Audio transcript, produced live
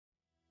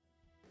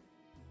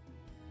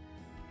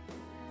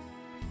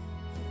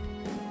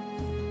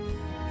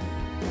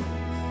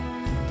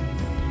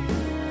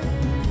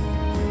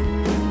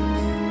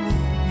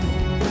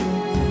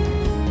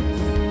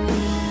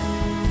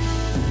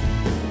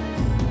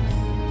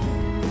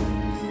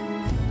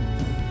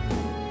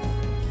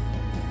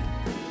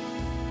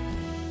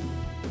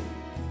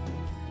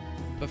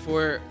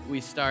Before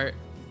we start,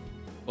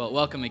 well,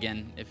 welcome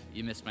again if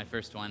you missed my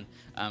first one.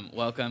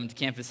 Welcome to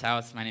Campus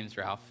House. My name is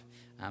Ralph.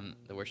 I'm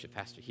the worship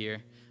pastor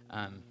here.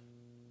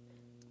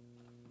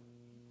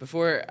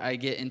 Before I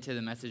get into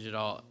the message at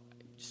all,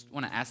 I just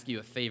want to ask you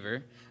a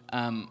favor.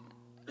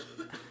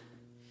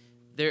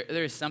 There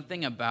is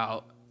something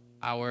about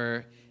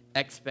our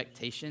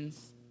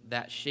expectations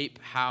that shape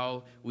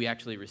how we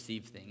actually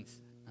receive things.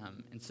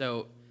 And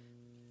so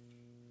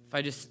if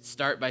I just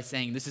start by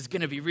saying, this is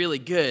going to be really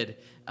good,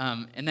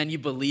 and then you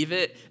believe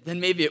it, then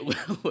maybe it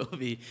will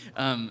be.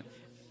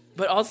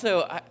 But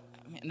also,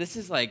 this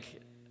is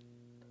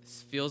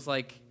this feels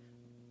like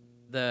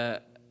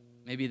the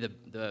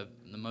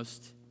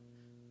most,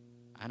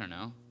 I don't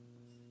know,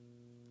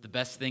 the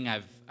best thing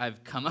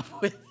I've come up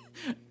with,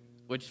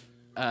 which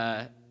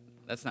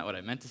that's not what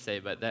I meant to say,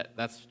 but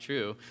that's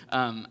true.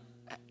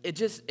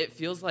 It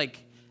feels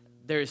like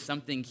there is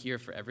something here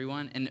for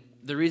everyone, and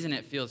the reason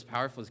it feels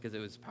powerful is because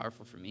it was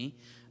powerful for me.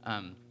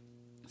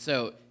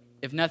 So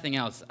if nothing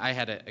else, I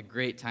had a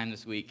great time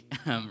this week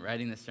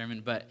writing this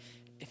sermon, but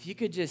if you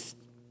could just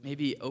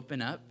maybe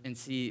open up and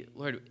see,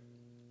 Lord,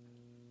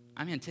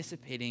 I'm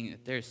anticipating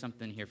that there's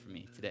something here for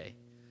me today,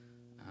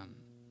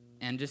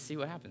 and just see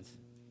what happens.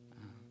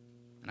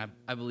 And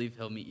I believe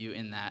he'll meet you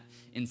in that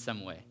in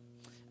some way.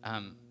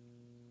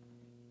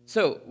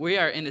 So we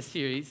are in a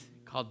series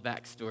called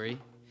Backstory,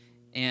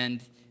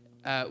 and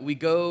we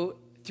go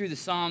through the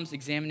Psalms,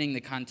 examining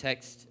the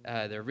context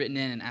they're written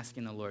in and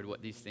asking the Lord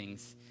what these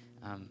things,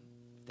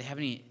 they have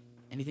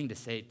anything to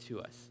say to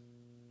us.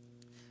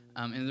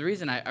 And the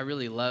reason I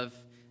really love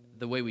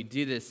the way we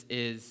do this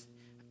is,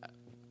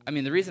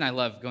 the reason I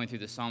love going through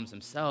the Psalms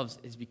themselves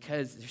is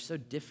because they're so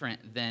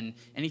different than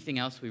anything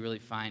else we really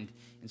find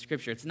in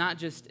Scripture. It's not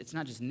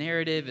just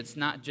narrative. It's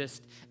not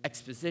just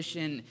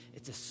exposition.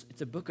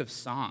 It's a book of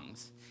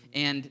songs.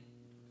 And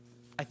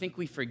I think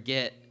we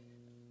forget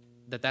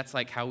that that's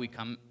like how we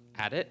come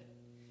at it.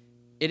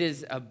 It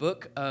is a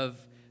book of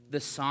the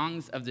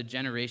songs of the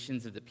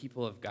generations of the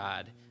people of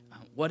God.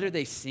 What are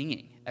they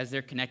singing as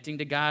they're connecting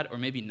to God, or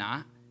maybe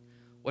not?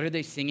 What are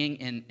they singing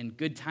in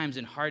good times,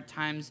 in hard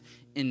times,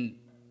 in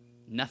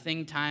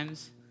nothing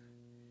times?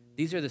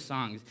 These are the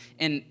songs.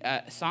 And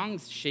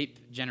songs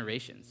shape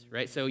generations,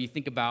 right? So you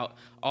think about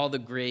all the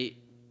great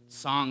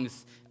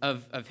songs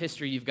of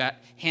history. You've got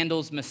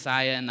Handel's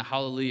Messiah and the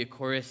Hallelujah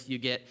Chorus. You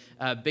get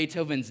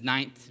Beethoven's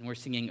Ninth, and we're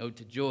singing Ode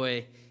to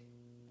Joy.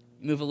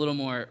 Move a little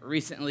more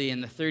recently,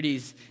 in the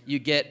 30s, you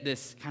get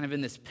this kind of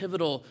in this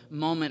pivotal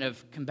moment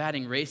of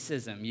combating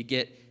racism. You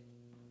get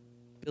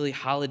Billie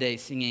Holiday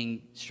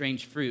singing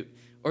Strange Fruit,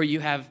 or you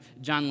have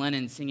John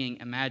Lennon singing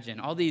Imagine.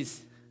 All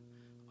these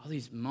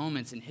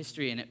moments in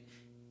history, and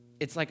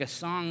it's like a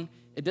song.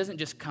 It doesn't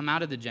just come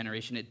out of the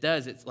generation. It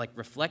does. It's like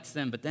reflects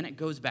them, but then it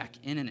goes back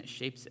in and it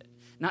shapes it.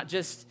 Not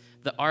just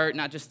the art,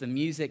 not just the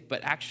music, but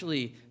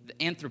actually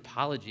the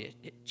anthropology.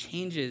 It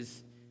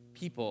changes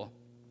people.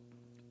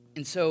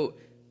 And so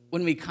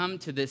when we come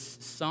to this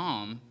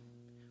psalm,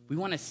 we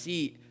want to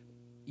see,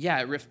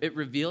 it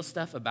reveals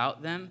stuff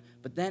about them,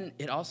 but then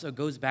it also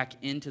goes back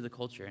into the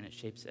culture and it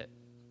shapes it.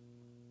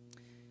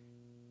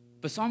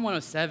 But Psalm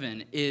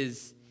 107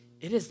 is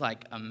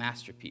like a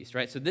masterpiece,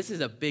 right? So this is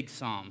a big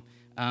psalm.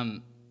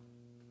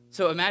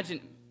 So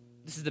imagine,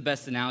 this is the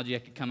best analogy I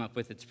could come up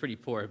with. It's pretty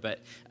poor, but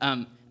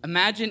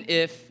imagine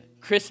if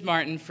Chris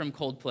Martin from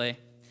Coldplay,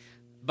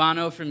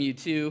 Bono from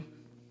U2,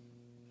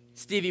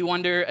 Stevie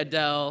Wonder,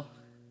 Adele,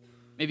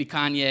 maybe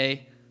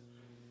Kanye,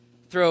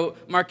 throw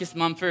Marcus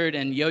Mumford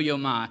and Yo-Yo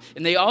Ma,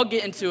 and they all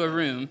get into a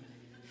room,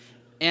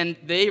 and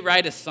they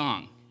write a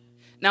song.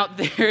 Now,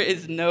 there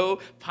is no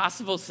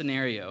possible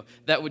scenario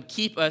that would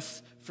keep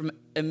us from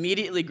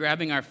immediately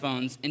grabbing our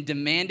phones and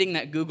demanding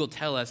that Google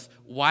tell us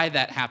why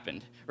that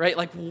happened, right?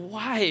 Like,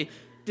 why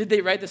did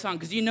they write the song?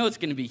 Because you know it's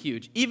going to be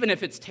huge, even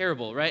if it's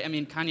terrible, right?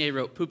 Kanye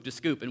wrote Poop to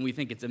Scoop, and we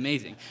think it's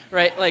amazing,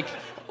 right? Like,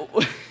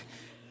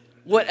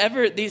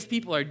 whatever these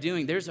people are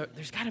doing, there's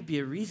got to be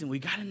a reason. We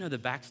got to know the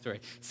backstory.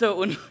 So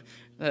when,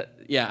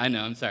 I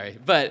know, I'm sorry.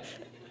 But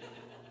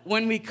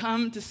when we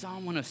come to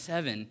Psalm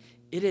 107,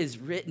 it is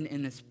written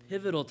in this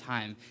pivotal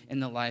time in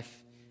the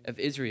life of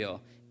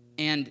Israel.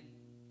 And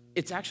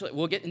it's actually,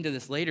 we'll get into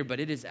this later, but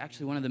it is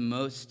actually one of the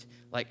most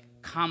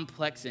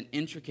complex and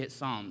intricate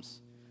psalms.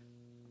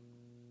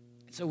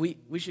 So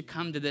we should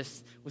come to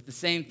this with the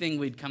same thing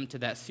we'd come to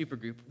that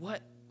supergroup.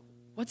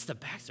 What's the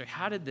backstory?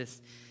 How did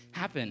this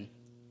happen?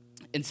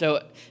 And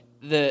so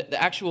the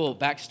actual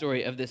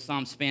backstory of this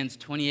psalm spans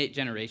 28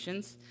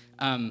 generations.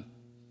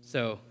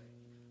 So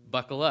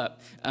buckle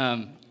up.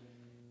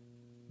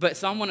 But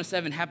Psalm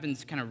 107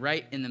 happens kind of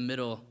right in the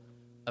middle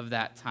of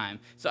that time.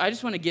 So I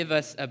just want to give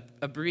us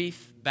a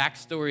brief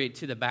backstory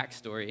to the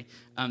backstory,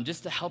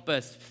 just to help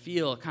us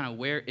feel kind of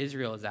where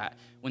Israel is at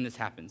when this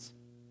happens.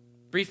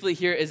 Briefly,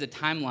 here is a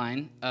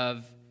timeline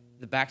of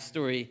the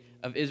backstory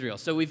of Israel.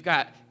 So we've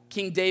got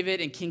King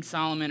David and King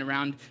Solomon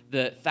around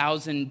the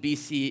 1000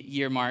 BC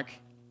year mark,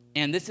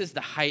 and this is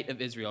the height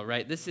of Israel,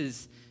 right?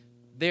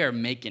 They are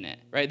making it,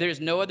 right? There's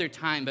no other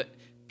time, but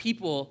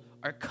people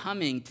are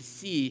coming to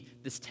see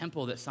this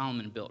temple that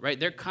Solomon built, right?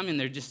 They're coming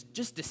there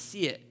just to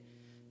see it.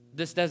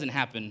 This doesn't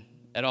happen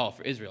at all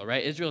for Israel,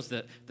 right? Israel's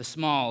the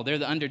small, they're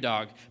the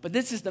underdog. But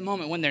this is the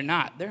moment when they're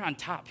not. They're on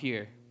top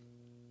here.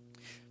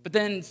 But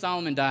then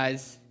Solomon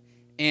dies,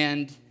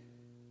 and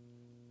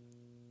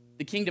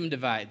the kingdom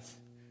divides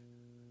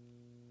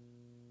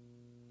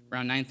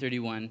around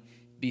 931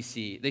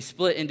 BC. They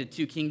split into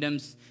two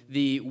kingdoms,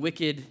 the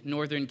wicked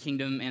northern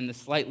kingdom and the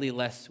slightly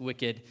less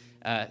wicked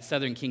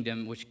southern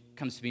kingdom, which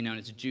comes to be known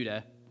as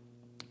Judah.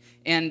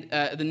 And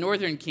the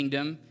northern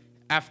kingdom,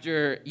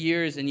 after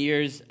years and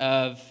years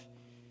of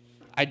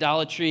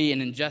idolatry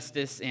and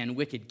injustice and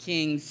wicked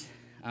kings,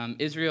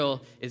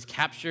 Israel is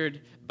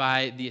captured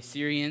by the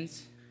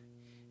Assyrians,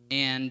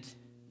 and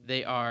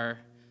they are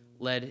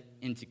led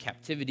into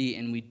captivity,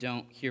 and we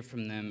don't hear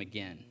from them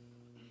again.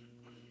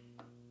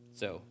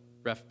 So,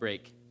 rough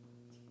break.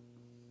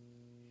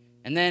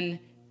 And then,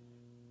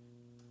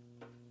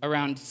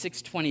 around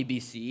 620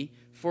 BC,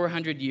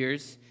 400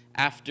 years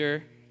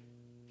after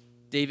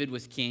David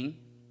was king,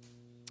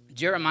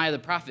 Jeremiah the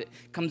prophet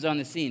comes on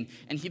the scene,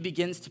 and he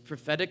begins to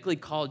prophetically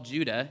call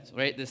Judah,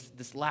 right,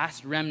 this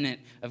last remnant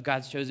of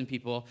God's chosen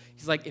people.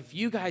 He's like, if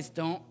you guys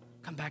don't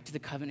come back to the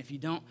covenant, if you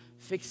don't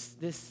fix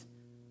this,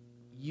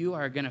 you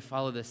are going to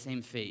follow the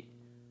same fate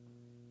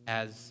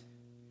as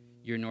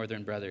your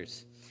northern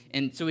brothers.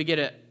 And so we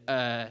get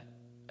a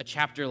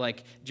chapter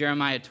like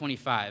Jeremiah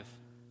 25.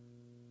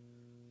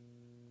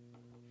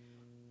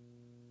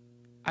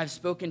 I've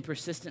spoken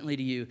persistently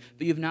to you,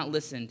 but you've not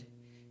listened.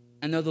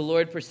 And though the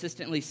Lord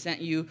persistently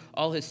sent you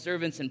all his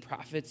servants and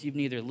prophets, you've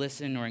neither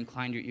listened nor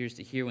inclined your ears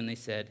to hear when they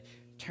said,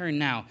 turn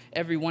now,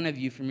 every one of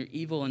you, from your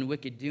evil and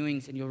wicked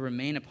doings, and you'll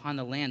remain upon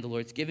the land the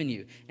Lord's given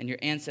you, and your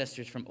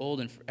ancestors from old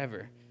and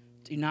forever.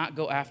 Do not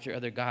go after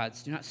other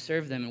gods. Do not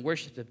serve them and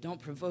worship them.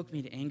 Don't provoke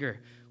me to anger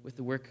with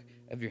the work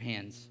of your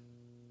hands.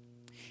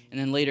 And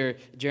then later,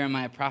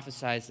 Jeremiah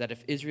prophesies that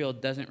if Israel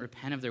doesn't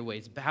repent of their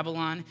ways,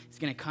 Babylon is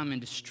going to come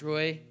and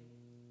destroy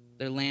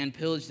their land,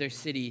 pillage their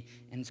city,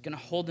 and it's going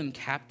to hold them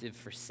captive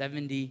for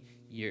 70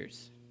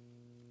 years.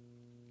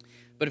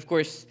 But of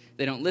course,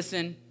 they don't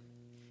listen,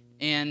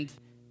 and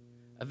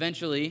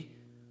eventually,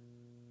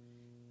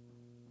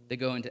 they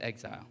go into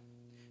exile.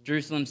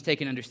 Jerusalem's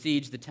taken under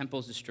siege, the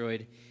temple's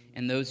destroyed,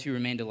 and those who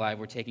remained alive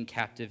were taken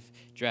captive,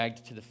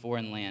 dragged to the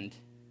foreign land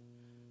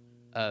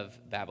of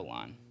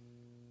Babylon.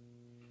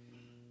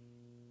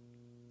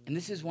 And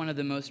this is one of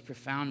the most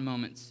profound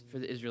moments for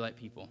the Israelite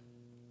people.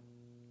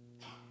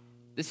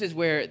 This is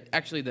where,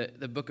 actually,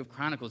 the book of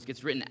Chronicles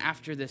gets written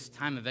after this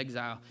time of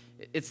exile.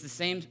 It's the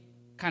same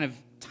kind of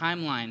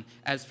timeline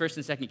as 1st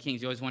and 2nd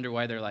Kings. You always wonder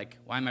why they're like,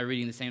 why am I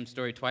reading the same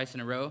story twice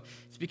in a row?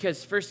 It's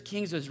because 1st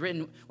Kings was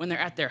written when they're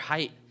at their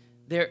height.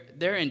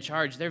 They're in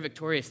charge. They're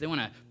victorious. They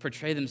want to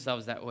portray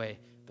themselves that way.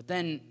 But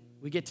then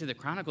we get to the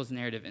Chronicles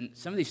narrative, and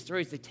some of these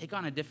stories, they take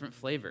on a different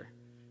flavor,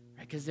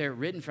 right? Because they're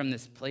written from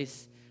this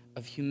place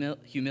of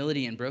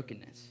humility and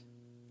brokenness.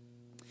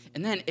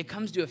 And then it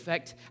comes to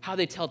affect how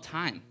they tell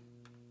time.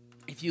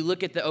 If you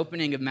look at the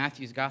opening of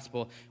Matthew's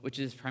gospel, which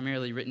is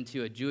primarily written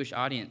to a Jewish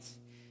audience,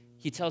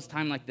 he tells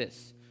time like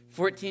this: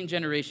 14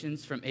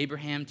 generations from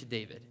Abraham to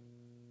David.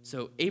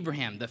 So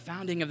Abraham, the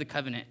founding of the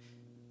covenant,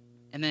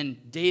 and then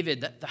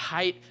David, the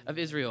height of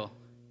Israel,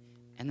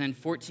 and then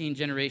 14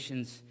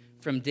 generations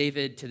from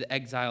David to the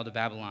exile to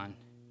Babylon,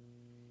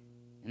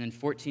 and then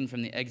 14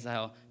 from the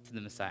exile to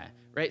the Messiah,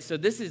 right? So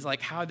this is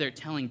like how they're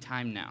telling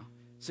time now.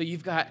 So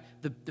you've got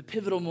the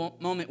pivotal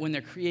moment when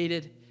they're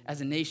created as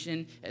a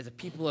nation, as a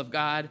people of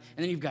God,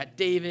 and then you've got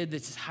David,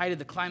 this is height of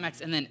the climax,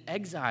 and then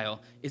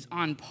exile is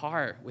on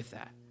par with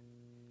that.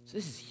 So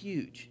this is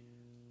huge.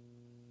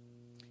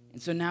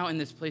 And so now in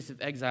this place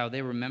of exile,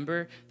 they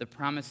remember the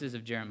promises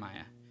of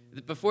Jeremiah.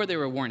 Before, they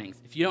were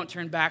warnings. If you don't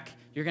turn back,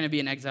 you're going to be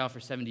in exile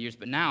for 70 years.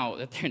 But now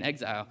that they're in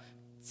exile,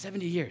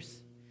 70 years.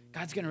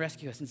 God's going to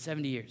rescue us in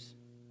 70 years.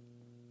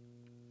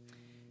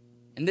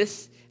 And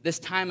this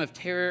time of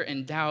terror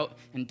and doubt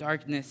and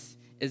darkness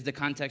is the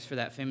context for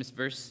that famous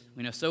verse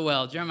we know so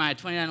well, Jeremiah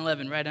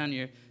 29:11, right on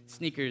your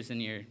sneakers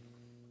and your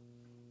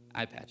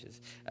eye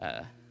patches.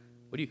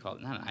 What do you call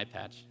it? Not an eye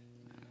patch.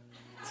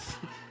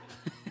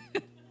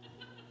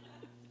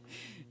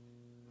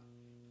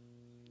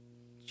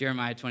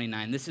 Jeremiah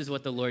 29. This is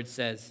what the Lord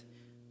says.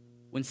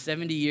 When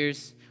 70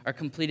 years are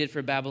completed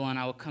for Babylon,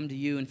 I will come to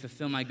you and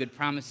fulfill my good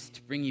promise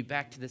to bring you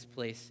back to this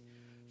place.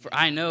 For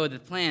I know the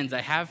plans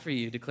I have for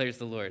you, declares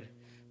the Lord.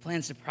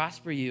 Plans to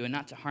prosper you and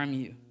not to harm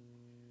you.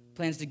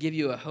 Plans to give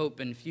you a hope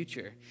and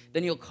future.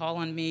 Then you'll call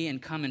on me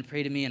and come and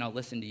pray to me, and I'll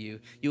listen to you.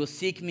 You will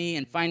seek me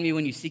and find me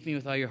when you seek me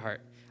with all your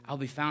heart. I'll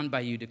be found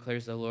by you,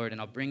 declares the Lord, and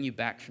I'll bring you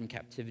back from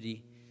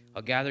captivity.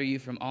 I'll gather you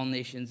from all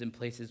nations and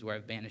places where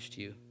I've banished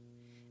you.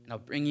 And I'll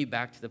bring you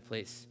back to the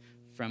place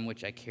from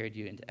which I carried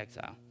you into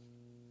exile.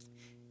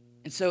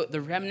 And so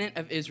the remnant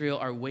of Israel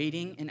are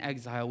waiting in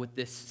exile with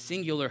this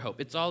singular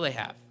hope. It's all they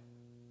have.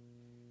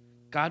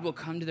 God will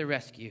come to their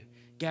rescue,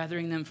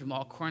 gathering them from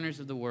all corners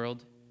of the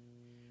world,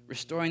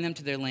 restoring them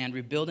to their land,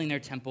 rebuilding their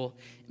temple,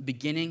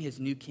 beginning his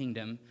new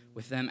kingdom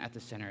with them at the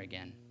center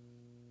again.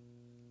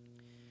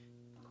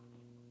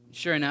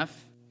 Sure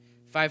enough,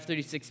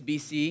 536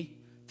 BC,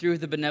 through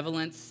the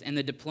benevolence and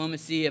the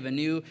diplomacy of a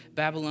new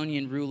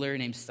Babylonian ruler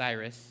named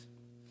Cyrus,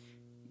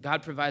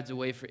 God provides a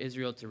way for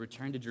Israel to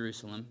return to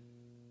Jerusalem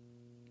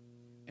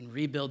and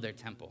rebuild their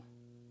temple.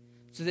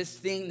 So this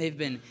thing they've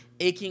been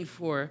aching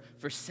for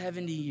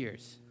 70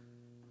 years,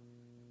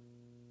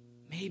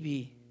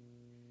 maybe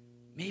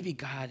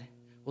God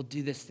will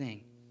do this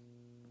thing.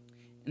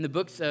 In the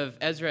books of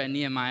Ezra and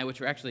Nehemiah, which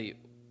were actually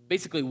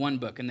basically one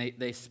book, and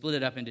they split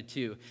it up into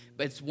two,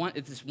 but it's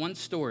this one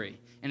story,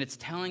 and it's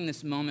telling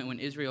this moment when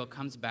Israel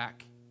comes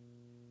back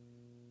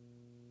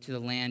to the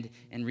land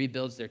and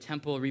rebuilds their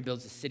temple,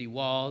 rebuilds the city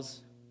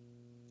walls.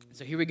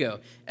 So here we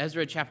go.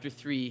 Ezra chapter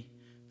 3,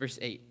 verse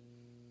 8.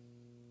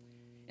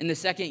 In the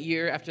second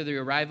year after the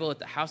arrival at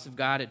the house of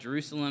God at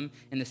Jerusalem,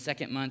 in the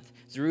second month,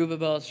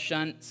 Zerubbabel,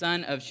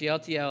 son of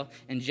Shealtiel,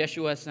 and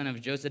Jeshua, son of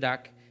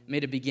Jozadak,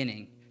 made a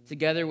beginning,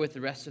 together with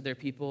the rest of their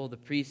people, the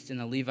priests and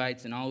the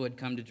Levites, and all who had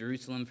come to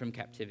Jerusalem from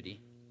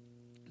captivity.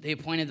 They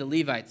appointed the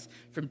Levites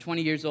from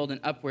 20 years old and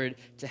upward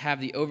to have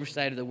the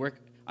oversight of the work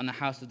on the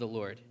house of the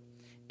Lord.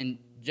 And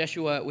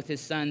Jeshua with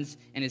his sons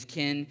and his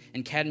kin,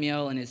 and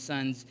Kadmiel and his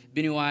sons,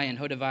 Binnui and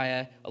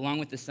Hodaviah, along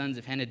with the sons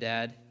of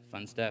Henadad,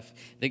 fun stuff.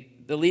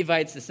 The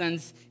Levites, the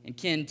sons and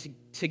kin,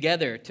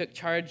 together took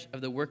charge of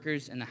the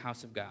workers in the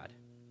house of God.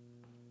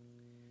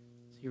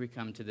 So here we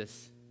come to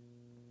this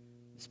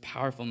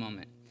powerful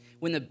moment.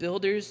 When the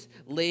builders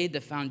laid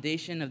the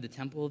foundation of the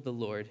temple of the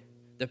Lord,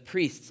 the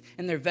priests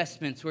in their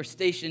vestments were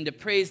stationed to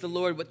praise the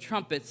Lord with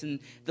trumpets, and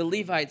the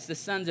Levites, the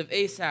sons of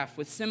Asaph,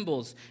 with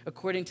cymbals,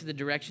 according to the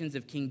directions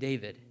of King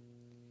David.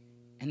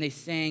 And they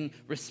sang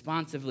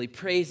responsively,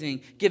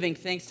 praising, giving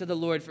thanks to the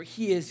Lord, for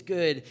he is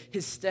good.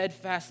 His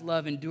steadfast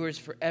love endures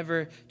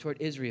forever toward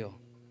Israel.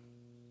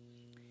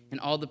 And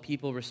all the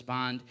people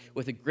respond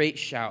with a great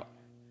shout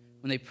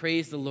when they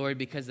praise the Lord,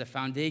 because the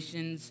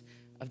foundations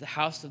of the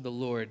house of the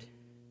Lord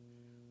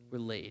were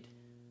laid.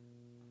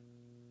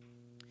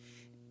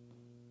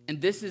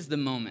 And this is the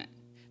moment,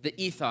 the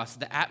ethos,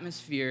 the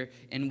atmosphere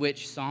in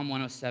which Psalm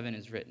 107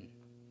 is written.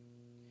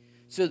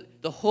 So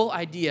the whole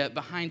idea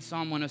behind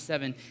Psalm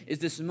 107 is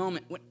this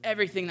moment when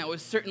everything that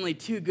was certainly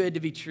too good to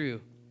be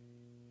true,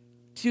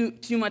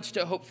 too much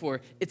to hope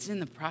for, it's in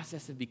the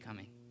process of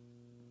becoming.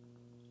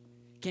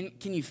 Can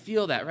you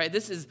feel that, right?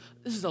 This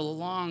is a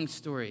long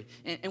story,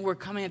 and we're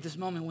coming at this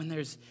moment when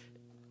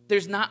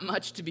there's not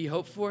much to be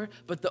hoped for,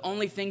 but the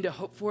only thing to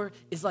hope for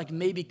is like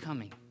maybe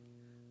coming.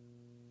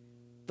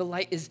 The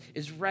light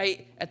is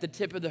right at the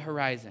tip of the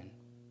horizon.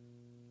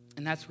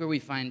 And that's where we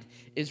find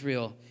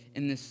Israel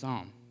in this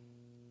psalm.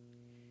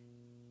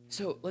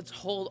 So let's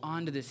hold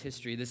on to this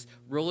history, this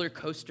roller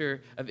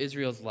coaster of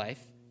Israel's life.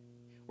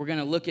 We're going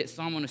to look at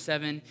Psalm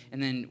 107,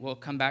 and then we'll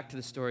come back to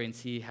the story and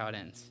see how it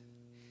ends.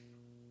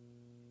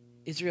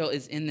 Israel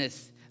is in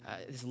this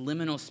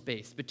liminal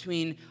space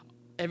between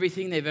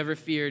everything they've ever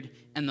feared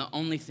and the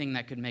only thing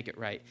that could make it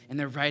right. And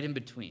they're right in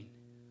between.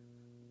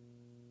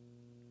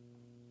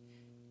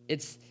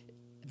 It's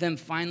them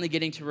finally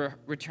getting to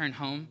return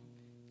home.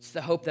 It's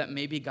the hope that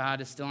maybe God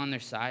is still on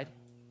their side.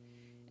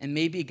 And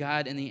maybe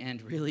God, in the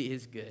end, really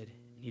is good.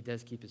 And he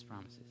does keep his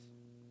promises.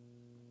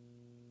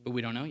 But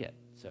we don't know yet.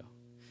 So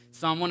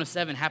Psalm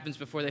 107 happens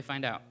before they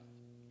find out.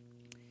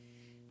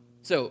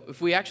 So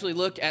if we actually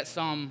look at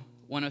Psalm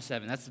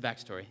 107, that's the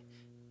backstory.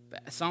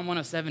 But Psalm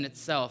 107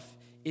 itself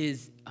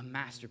is a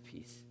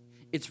masterpiece.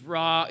 It's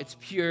raw, it's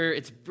pure,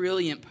 it's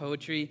brilliant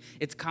poetry.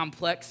 It's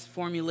complex,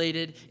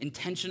 formulated,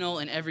 intentional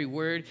in every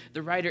word.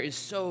 The writer is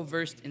so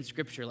versed in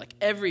Scripture, like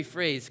every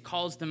phrase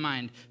calls to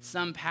mind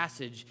some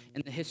passage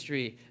in the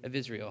history of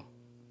Israel.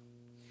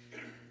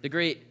 The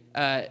great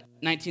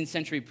 19th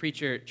century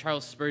preacher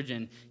Charles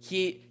Spurgeon,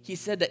 he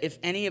said that if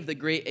any of the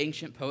great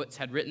ancient poets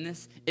had written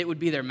this, it would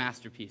be their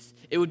masterpiece.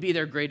 It would be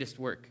their greatest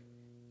work.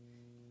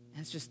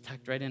 And it's just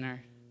tucked right in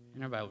our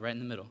Bible, right in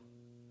the middle.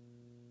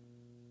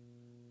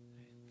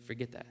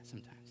 Forget that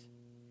sometimes.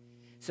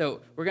 So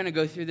we're going to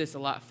go through this a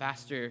lot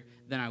faster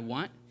than I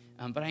want,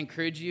 but I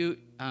encourage you,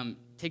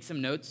 take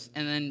some notes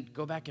and then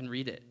go back and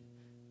read it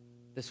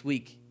this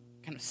week.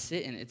 Kind of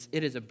sit in it.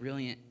 It is a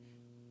brilliant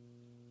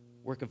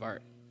work of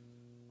art.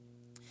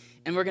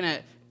 And we're going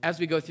to, as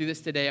we go through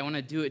this today, I want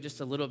to do it just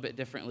a little bit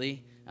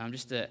differently,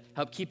 just to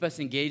help keep us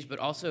engaged, but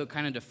also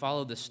kind of to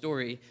follow the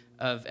story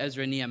of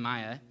Ezra and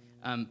Nehemiah.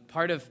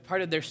 Part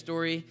of their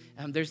story,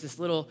 there's this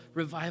little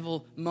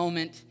revival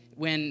moment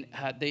when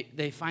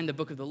they find the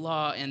book of the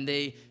law, and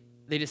they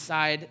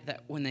decide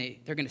that when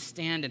they're going to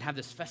stand and have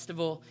this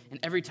festival, and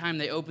every time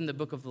they open the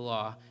book of the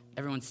law,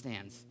 everyone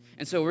stands.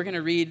 And so we're going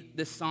to read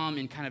this psalm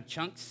in kind of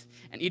chunks,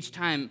 and each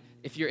time,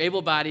 if you're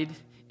able-bodied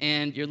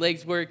and your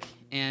legs work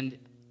and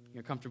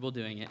you're comfortable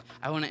doing it,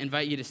 I want to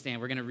invite you to stand.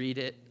 We're going to read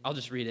it. I'll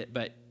just read it,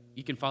 but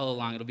you can follow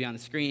along. It'll be on the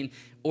screen,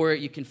 or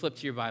you can flip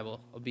to your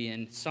Bible. It'll be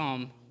in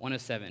Psalm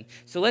 107.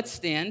 So let's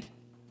stand,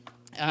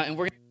 and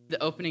we're going to read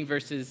the opening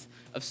verses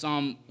of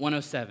Psalm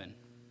 107.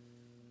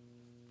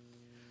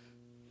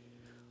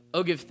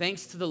 Oh, give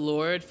thanks to the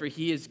Lord, for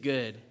he is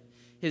good.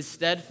 His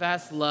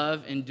steadfast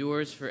love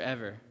endures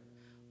forever.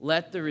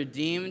 Let the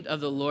redeemed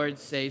of the Lord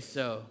say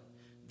so,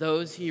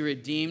 those he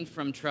redeemed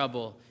from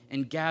trouble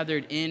and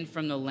gathered in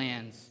from the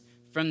lands,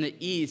 from the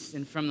east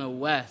and from the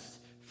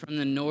west, from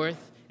the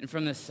north and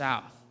from the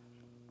south.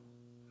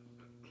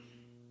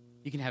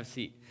 You can have a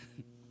seat.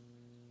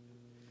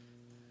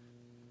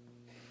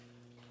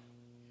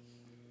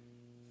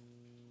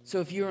 So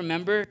if you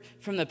remember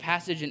from the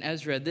passage in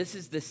Ezra, this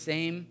is the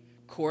same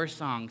core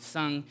song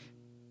sung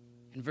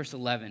in verse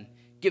 11.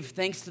 Give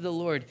thanks to the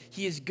Lord.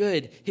 He is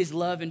good. His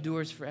love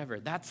endures forever.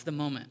 That's the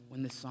moment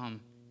when this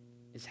psalm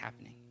is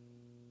happening.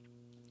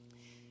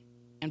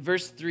 And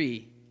verse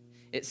 3,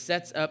 it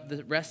sets up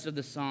the rest of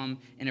the psalm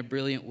in a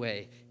brilliant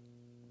way.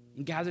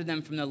 And gather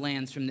them from the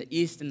lands, from the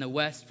east and the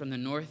west, from the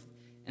north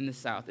and the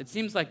south. It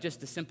seems like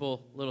just a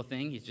simple little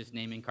thing. He's just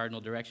naming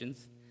cardinal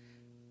directions.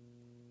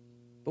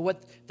 But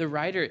what the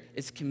writer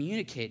is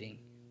communicating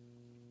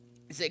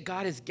is that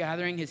God is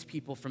gathering his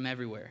people from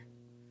everywhere,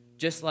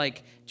 just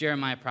like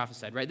Jeremiah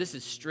prophesied, right? This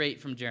is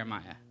straight from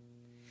Jeremiah.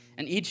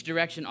 And each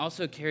direction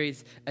also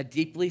carries a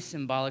deeply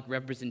symbolic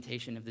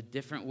representation of the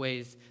different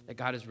ways that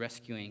God is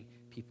rescuing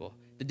people,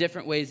 the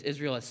different ways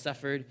Israel has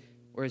suffered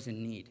or is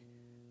in need.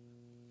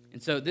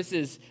 And so this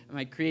is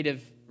my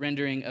creative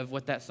rendering of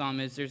what that psalm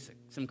is. There's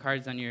some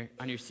cards on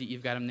your seat.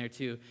 You've got them there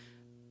too.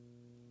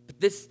 But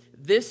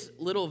this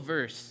little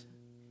verse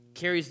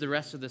carries the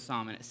rest of the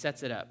psalm, and it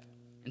sets it up.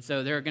 And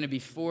so there are going to be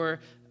 4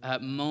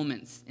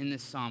 moments in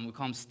this psalm. We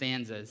call them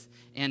stanzas.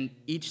 And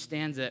each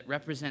stanza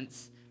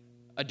represents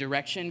a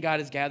direction God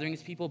is gathering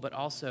his people, but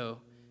also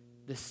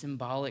the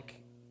symbolic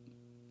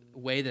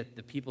way that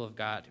the people of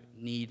God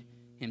need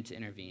him to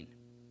intervene.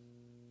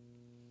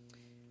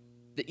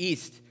 The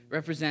east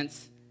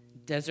represents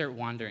desert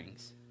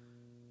wanderings.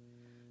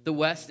 The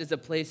west is a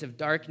place of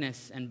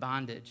darkness and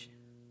bondage.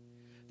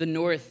 The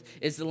north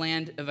is the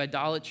land of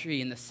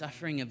idolatry and the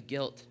suffering of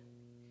guilt.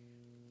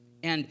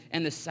 And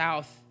the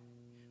south,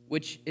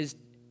 which is,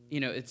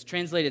 it's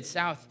translated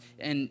south,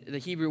 and the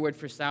Hebrew word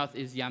for south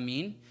is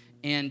yamin.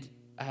 And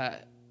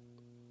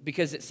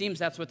because it seems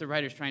that's what the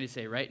writer's trying to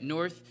say, right?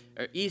 North,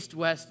 or east,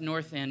 west,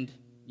 north, and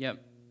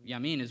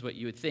yamin is what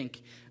you would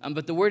think.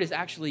 But the word is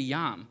actually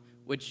yam,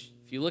 which,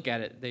 if you look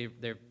at it,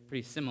 they're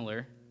pretty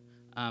similar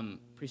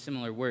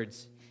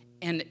words.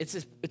 And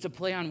it's a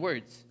play on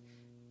words.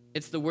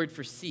 It's the word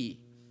for sea.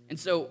 And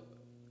so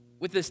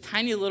with this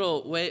tiny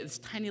little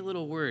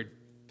word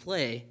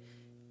play,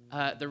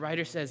 the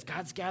writer says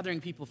God's gathering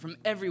people from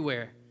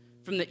everywhere,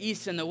 from the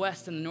east and the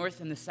west and the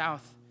north and the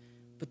south.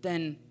 But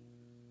then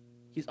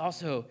he's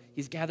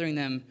gathering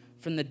them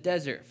from the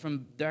desert,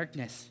 from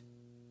darkness,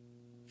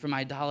 from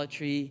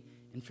idolatry,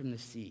 and from the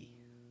sea.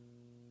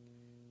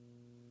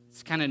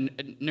 It's kind of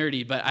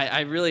nerdy, but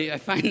I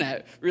find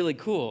that really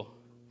cool.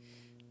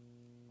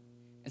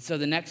 And so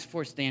the next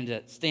 4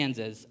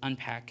 stanzas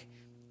unpack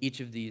each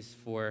of these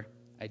 4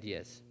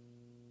 ideas.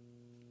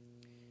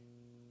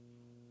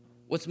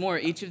 What's more,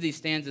 each of these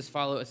stanzas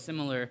follow a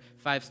similar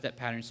 5-step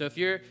pattern. So if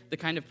you're the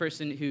kind of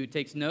person who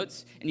takes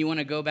notes and you want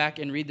to go back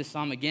and read the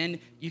psalm again,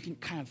 you can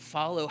kind of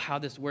follow how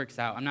this works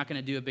out. I'm not going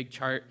to do a big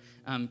chart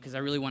because I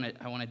really want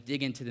to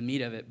dig into the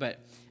meat of it. But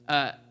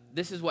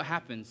this is what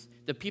happens.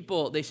 The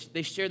people, they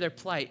share their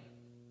plight.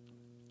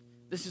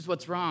 This is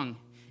what's wrong.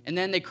 And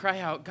then they cry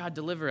out, God,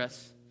 deliver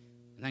us.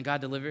 And then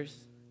God delivers.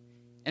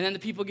 And then the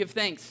people give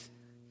thanks.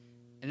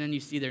 And then you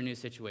see their new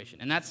situation.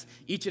 And that's,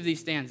 each of these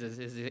stanzas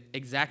is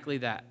exactly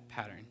that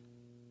pattern.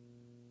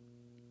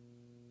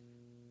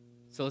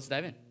 So let's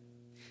dive in.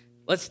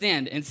 Let's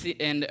stand and see,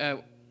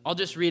 and I'll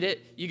just read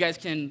it. You guys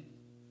can,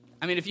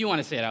 if you want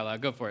to say it out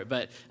loud, go for it.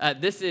 But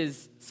this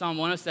is Psalm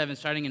 107,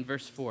 starting in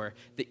verse 4,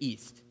 the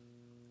east.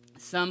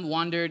 Some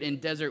wandered in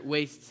desert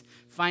wastes,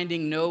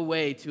 finding no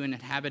way to an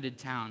inhabited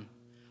town.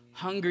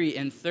 Hungry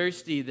and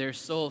thirsty, their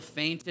soul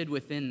fainted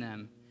within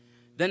them.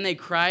 Then they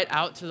cried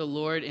out to the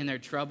Lord in their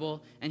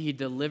trouble, and he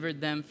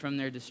delivered them from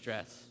their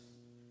distress.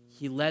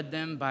 He led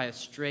them by a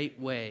straight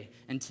way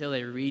until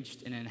they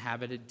reached an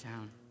inhabited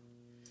town.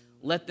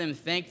 Let them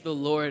thank the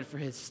Lord for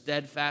his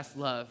steadfast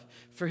love,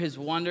 for his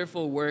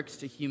wonderful works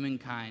to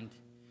humankind.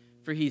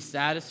 For he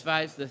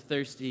satisfies the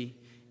thirsty,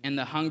 and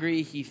the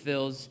hungry he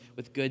fills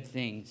with good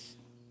things.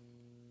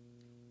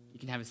 You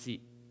can have a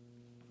seat.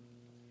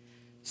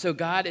 So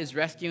God is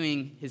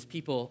rescuing his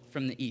people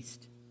from the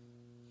east.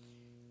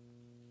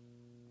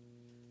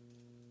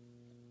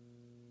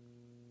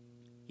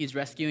 He's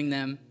rescuing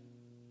them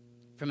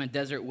from a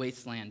desert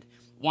wasteland,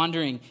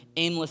 wandering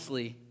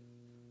aimlessly,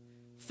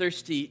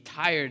 thirsty,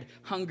 tired,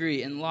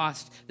 hungry, and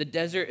lost. The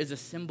desert is a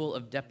symbol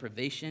of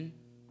deprivation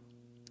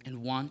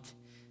and want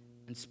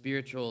and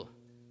spiritual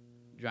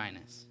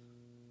dryness.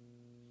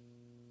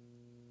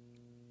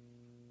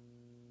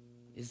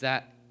 Is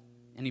that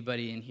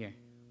anybody in here?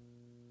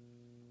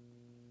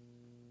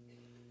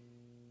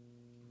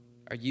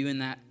 Are you in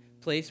that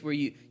place where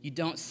you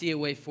don't see a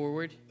way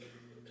forward?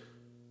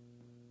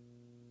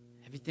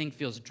 Everything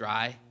feels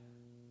dry.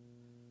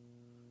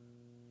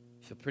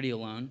 You feel pretty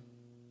alone.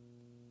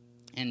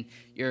 And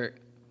your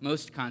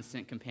most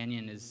constant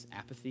companion is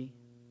apathy.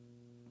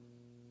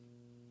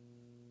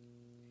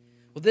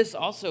 Well, this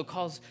also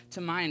calls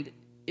to mind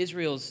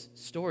Israel's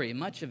story,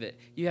 much of it.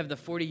 You have the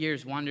 40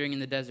 years wandering in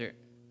the desert,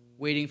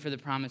 waiting for the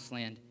promised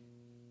land.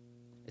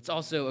 It's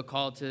also a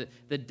call to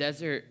the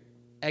desert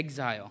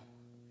exile,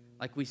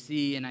 like we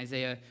see in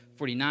Isaiah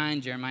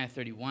 49, Jeremiah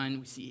 31.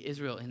 We see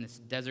Israel in this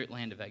desert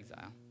land of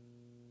exile.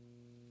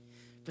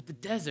 But the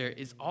desert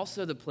is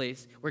also the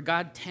place where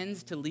God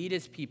tends to lead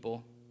his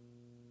people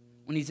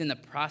when he's in the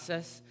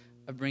process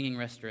of bringing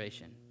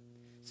restoration.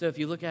 So if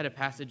you look at a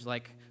passage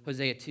like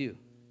Hosea 2,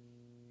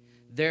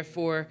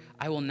 therefore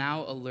I will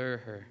now allure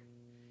her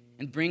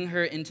and bring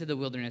her into the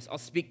wilderness. I'll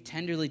speak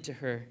tenderly to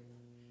her.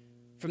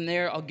 From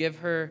there I'll give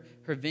her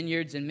her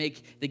vineyards and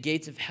make the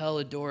gates of hell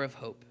a door of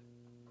hope.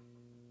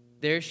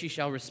 There she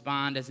shall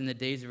respond as in the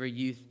days of her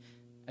youth,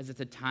 as at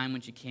the time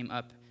when she came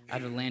up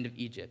out of the land of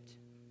Egypt.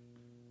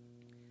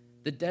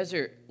 The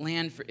desert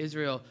land for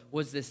Israel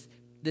was this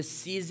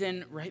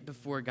season right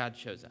before God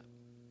shows up.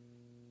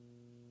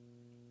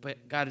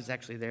 But God is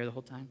actually there the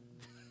whole time.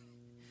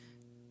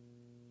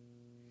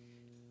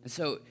 And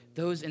so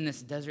those in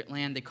this desert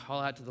land, they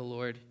call out to the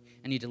Lord,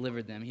 and he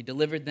delivered them. He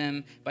delivered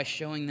them by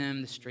showing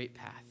them the straight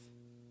path.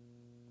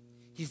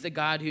 He's the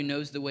God who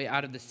knows the way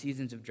out of the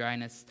seasons of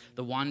dryness,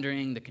 the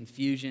wandering, the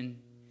confusion.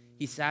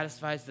 He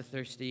satisfies the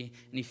thirsty,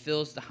 and he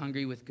fills the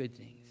hungry with good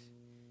things.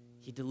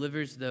 He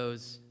delivers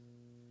those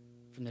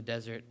from the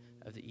desert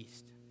of the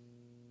east.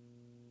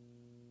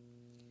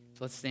 So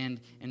let's stand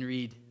and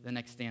read the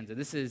next stanza.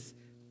 This is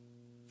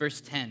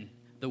verse 10,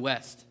 the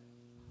west.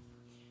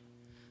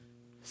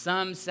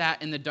 Some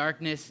sat in the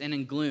darkness and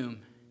in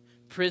gloom,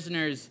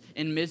 prisoners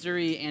in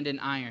misery and in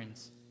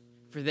irons,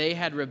 for they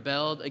had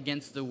rebelled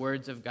against the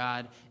words of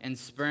God and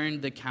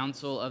spurned the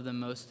counsel of the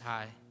Most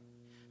High.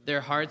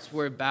 Their hearts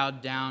were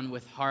bowed down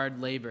with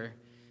hard labor.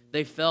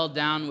 They fell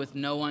down with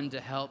no one to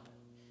help.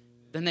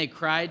 Then they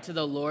cried to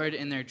the Lord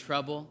in their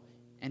trouble,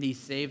 and he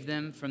saved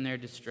them from their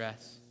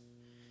distress.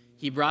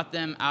 He brought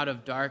them out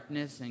of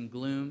darkness and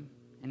gloom,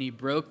 and he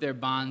broke their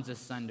bonds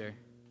asunder.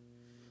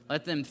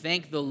 Let them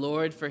thank the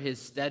Lord for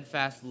his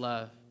steadfast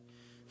love,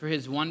 for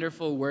his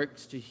wonderful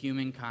works to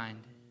humankind.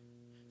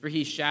 For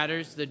he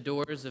shatters the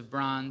doors of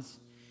bronze,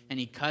 and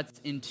he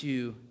cuts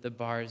into the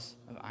bars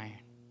of iron.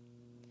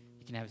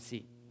 You can have a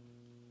seat.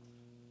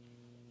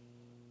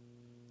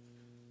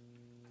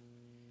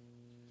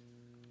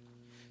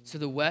 So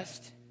the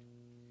West,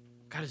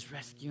 God is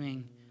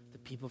rescuing the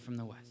people from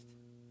the West,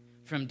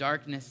 from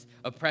darkness,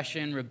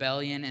 oppression,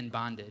 rebellion, and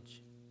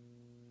bondage.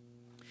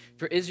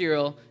 For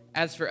Israel,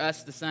 as for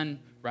us, the sun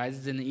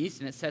rises in the east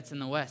and it sets in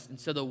the west. And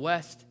so the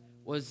West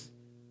was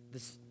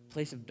this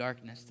place of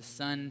darkness. The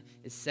sun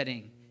is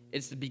setting.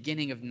 It's the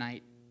beginning of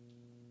night.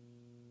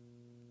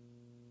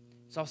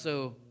 It's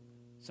also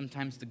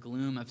sometimes the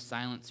gloom of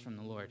silence from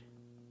the Lord.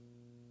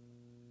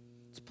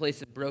 It's a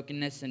place of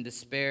brokenness and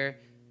despair,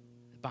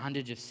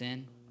 bondage of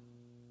sin.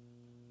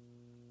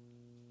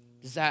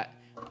 Does that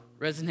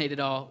resonate at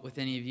all with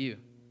any of you?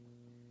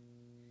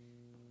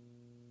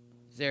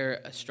 Is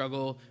there a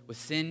struggle with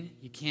sin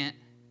you can't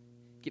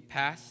get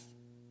past?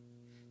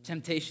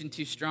 Temptation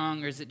too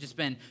strong? Or has it just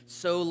been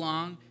so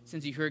long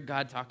since you heard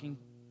God talking?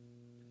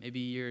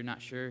 Maybe you're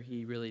not sure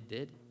he really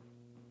did.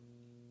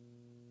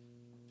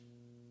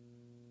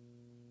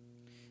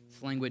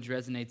 This language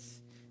resonates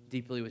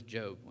deeply with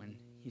Job when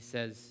he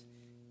says,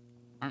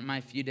 aren't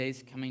my few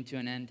days coming to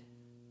an end?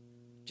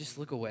 Just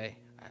look away.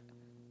 I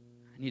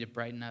need to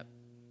brighten up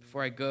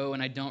before I go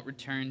and I don't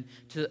return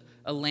to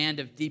a land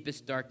of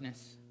deepest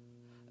darkness,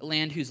 a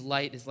land whose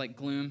light is like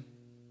gloom,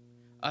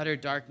 utter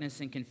darkness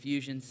and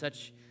confusion,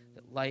 such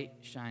that light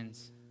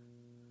shines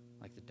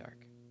like the dark.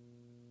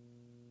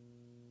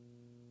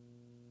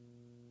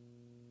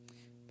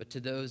 But to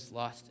those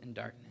lost in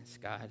darkness,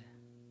 God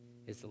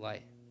is the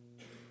light.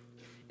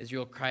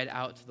 Israel cried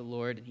out to the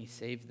Lord, and he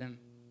saved them.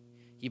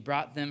 He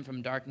brought them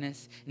from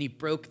darkness, and he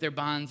broke their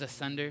bonds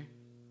asunder.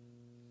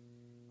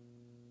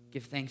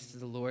 Give thanks to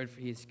the Lord,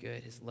 for he is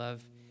good. His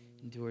love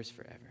endures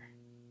forever.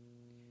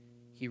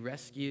 He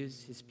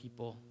rescues his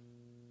people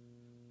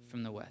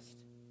from the west.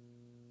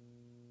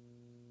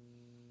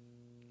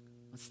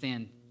 Let's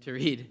stand to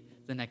read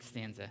the next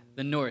stanza,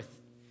 the north,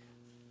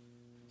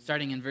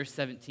 starting in verse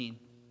 17.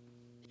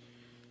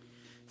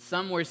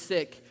 Some were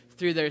sick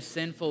through their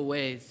sinful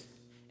ways,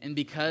 and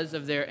because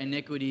of their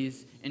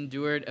iniquities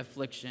endured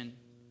affliction.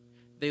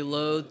 They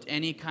loathed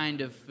any kind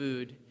of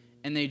food,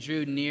 and they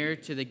drew near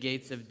to the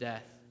gates of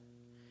death.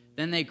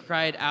 Then they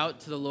cried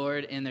out to the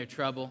Lord in their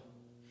trouble,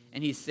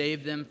 and he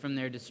saved them from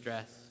their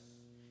distress.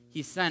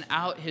 He sent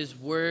out his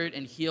word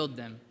and healed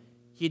them.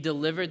 He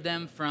delivered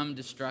them from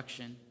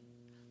destruction.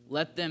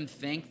 Let them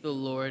thank the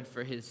Lord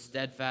for his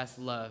steadfast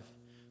love,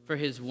 for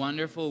his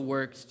wonderful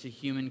works to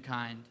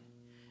humankind.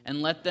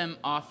 And let them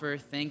offer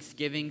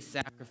thanksgiving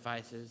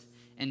sacrifices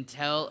and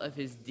tell of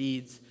his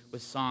deeds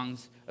with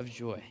songs of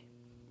joy.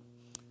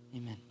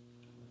 Amen.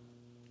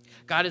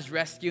 God is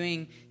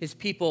rescuing his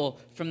people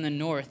from the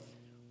north,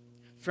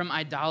 from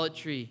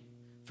idolatry,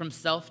 from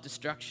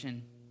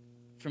self-destruction,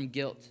 from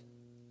guilt.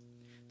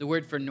 The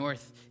word for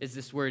north is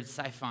this word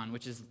siphon,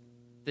 which is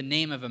the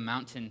name of a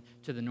mountain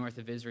to the north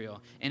of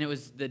Israel. And it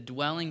was the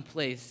dwelling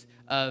place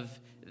of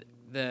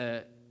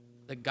the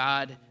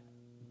god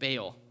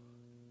Baal,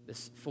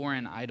 this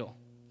foreign idol.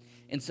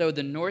 And so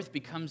the north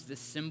becomes the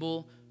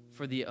symbol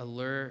for the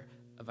allure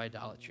of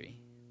idolatry,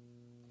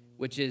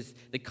 which is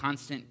the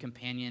constant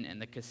companion and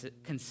the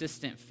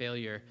consistent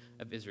failure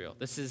of Israel.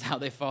 This is how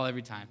they fall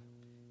every time.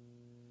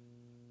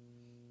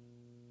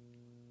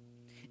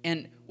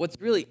 And what's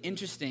really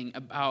interesting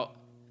about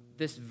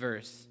this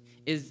verse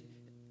is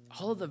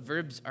all of the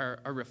verbs are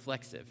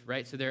reflexive,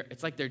 right? So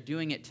it's like they're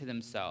doing it to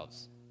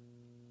themselves.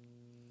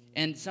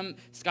 And some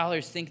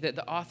scholars think that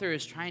the author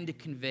is trying to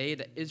convey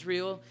that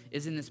Israel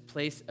is in this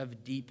place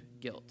of deep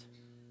guilt.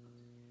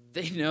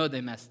 They know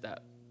they messed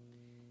up,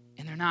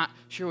 and they're not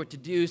sure what to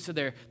do, so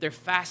they're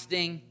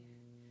fasting.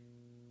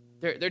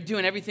 They're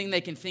doing everything they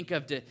can think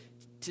of to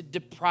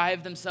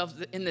deprive themselves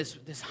in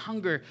this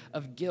hunger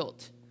of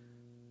guilt.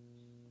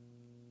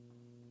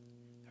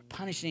 They're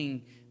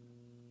punishing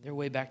their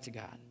way back to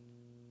God.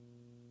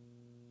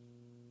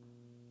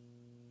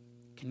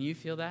 Can you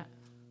feel that?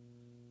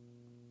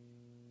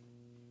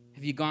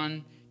 Have you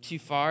gone too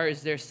far?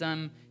 Is there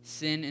some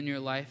sin in your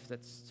life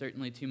that's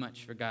certainly too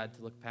much for God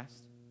to look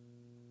past?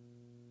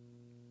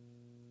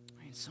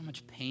 I mean, so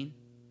much pain,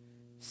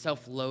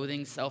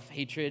 self-loathing,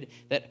 self-hatred,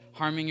 that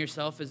harming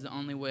yourself is the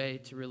only way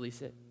to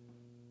release it.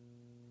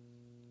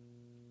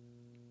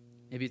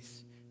 Maybe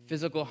it's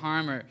physical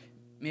harm, or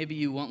maybe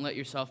you won't let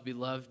yourself be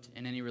loved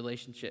in any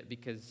relationship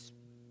because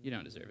you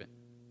don't deserve it.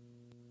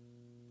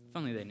 If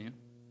only they knew.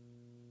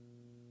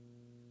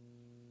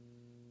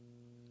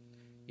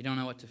 You don't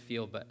know what to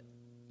feel, but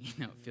you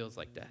know it feels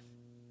like death.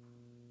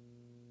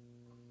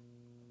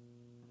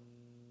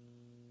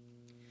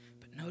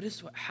 But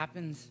notice what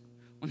happens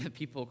when the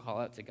people call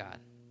out to God.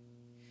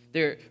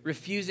 They're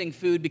refusing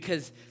food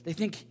because they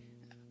think,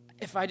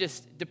 if I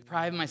just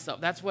deprive myself,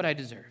 that's what I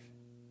deserve.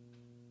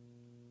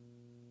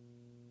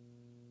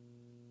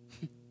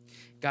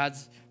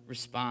 God's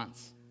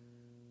response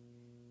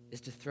is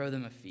to throw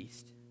them a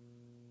feast.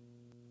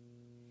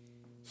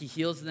 He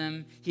heals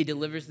them, he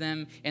delivers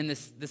them, and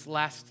this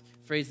last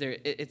phrase there,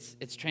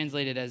 it's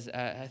translated as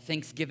a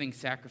thanksgiving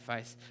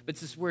sacrifice. But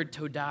it's this word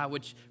todah,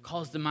 which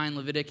calls to mind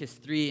Leviticus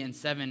 3 and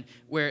 7,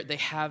 where they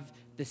have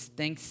this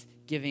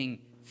thanksgiving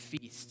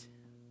feast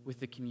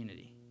with the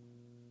community.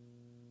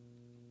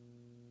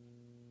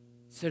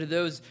 So to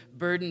those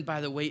burdened by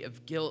the weight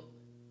of guilt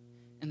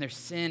and their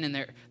sin and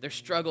their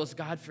struggles,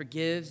 God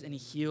forgives and he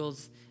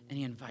heals and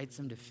he invites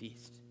them to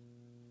feast.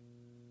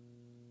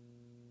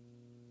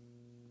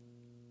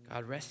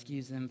 God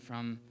rescues them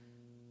from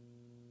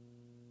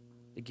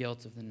the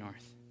guilt of the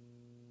north.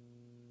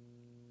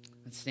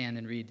 Let's stand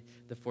and read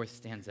the fourth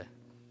stanza.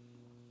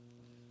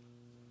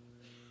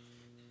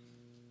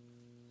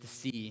 The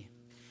sea.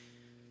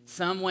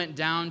 Some went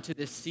down to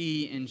the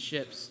sea in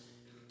ships,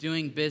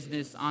 doing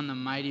business on the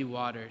mighty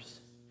waters.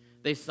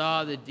 They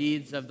saw the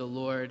deeds of the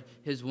Lord,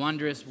 his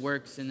wondrous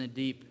works in the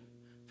deep.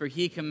 For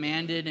he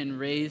commanded and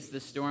raised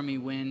the stormy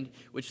wind,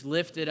 which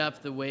lifted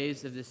up the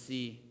waves of the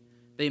sea.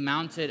 They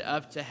mounted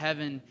up to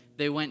heaven,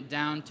 they went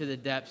down to the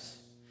depths.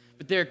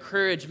 But their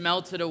courage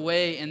melted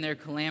away in their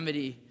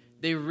calamity.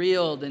 They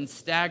reeled and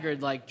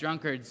staggered like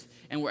drunkards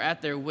and were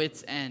at their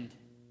wits' end.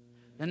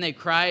 Then they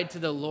cried to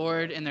the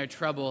Lord in their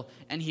trouble,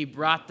 and he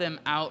brought them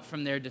out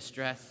from their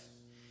distress.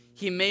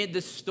 He made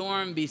the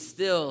storm be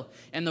still,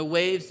 and the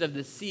waves of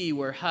the sea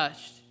were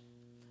hushed.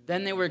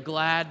 Then they were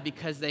glad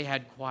because they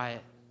had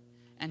quiet,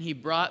 and he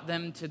brought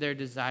them to their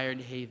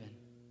desired haven.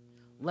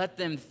 Let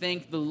them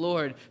thank the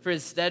Lord for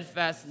his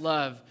steadfast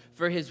love,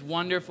 for his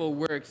wonderful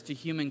works to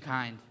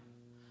humankind.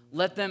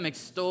 Let them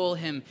extol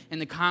him in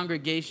the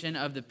congregation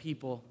of the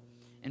people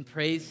and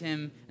praise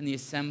him in the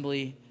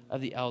assembly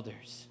of the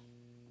elders.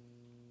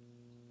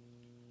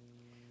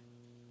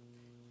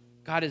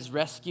 God is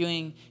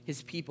rescuing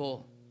his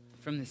people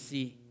from the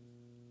sea,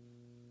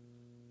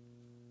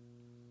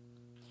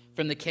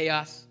 from the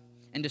chaos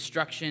and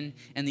destruction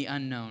and the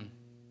unknown.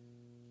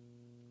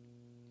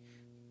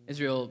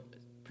 Israel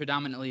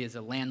predominantly is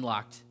a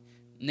landlocked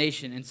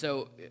nation, and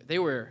so they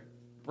were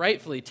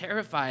rightfully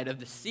terrified of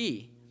the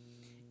sea.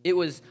 It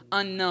was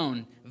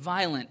unknown,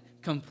 violent,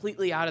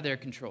 completely out of their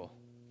control.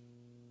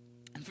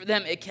 And for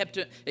them, it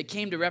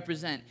came to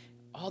represent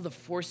all the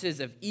forces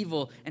of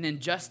evil and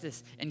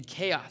injustice and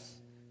chaos.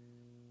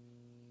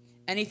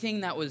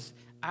 Anything that was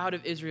out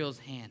of Israel's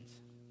hands.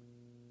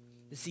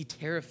 The sea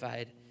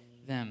terrified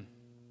them.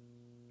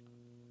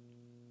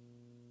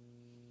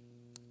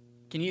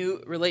 Can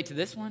you relate to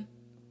this one?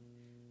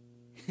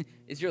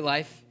 Is your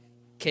life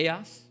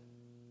chaos?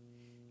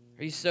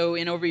 Are you so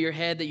in over your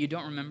head that you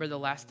don't remember the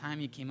last time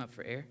you came up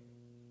for air?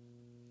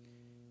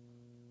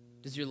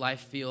 Does your life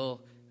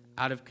feel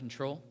out of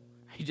control?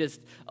 Are you just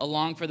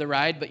along for the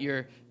ride, but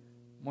you're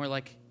more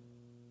like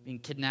being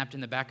kidnapped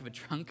in the back of a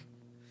trunk?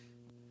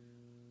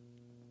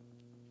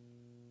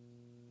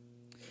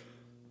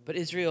 But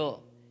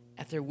Israel,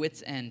 at their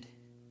wits' end,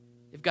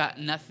 they've got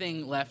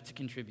nothing left to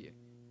contribute.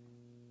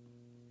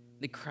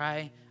 They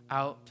cry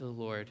out to the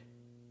Lord,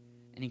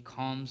 and he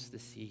calms the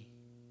sea.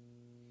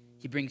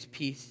 He brings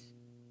peace.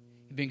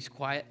 He brings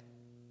quiet.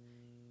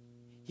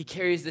 He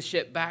carries the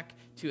ship back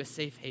to a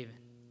safe haven.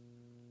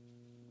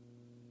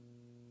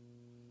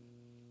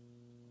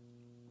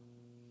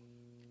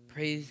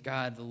 Praise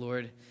God, the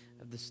Lord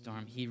of the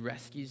storm. He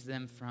rescues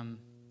them from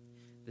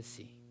the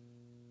sea.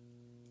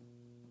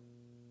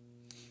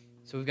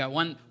 So we've got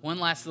one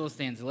last little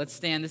stanza. Let's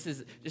stand. This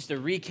is just a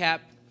recap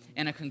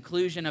and a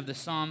conclusion of the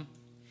psalm.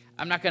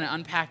 I'm not going to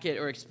unpack it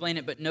or explain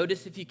it, but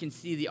notice if you can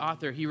see the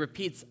author. He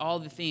repeats all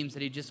the themes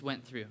that he just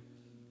went through.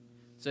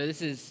 So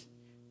this is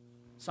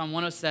Psalm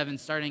 107,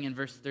 starting in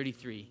verse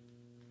 33.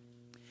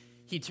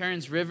 He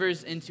turns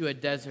rivers into a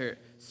desert,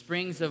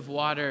 springs of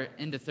water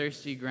into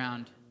thirsty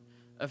ground,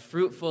 a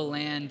fruitful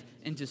land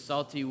into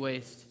salty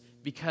waste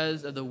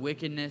because of the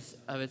wickedness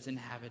of its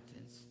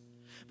inhabitants.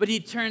 But he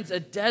turns a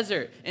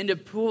desert into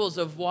pools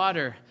of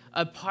water,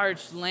 a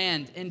parched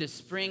land into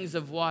springs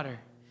of water.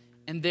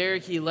 And there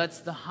he lets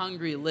the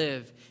hungry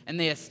live, and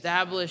they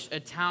establish a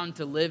town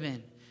to live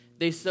in.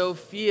 They sow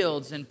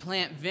fields and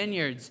plant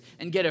vineyards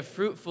and get a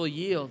fruitful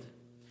yield.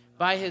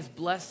 By his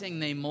blessing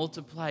they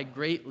multiply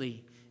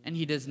greatly, and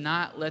he does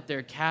not let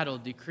their cattle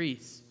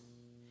decrease.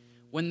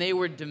 When they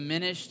were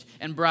diminished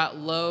and brought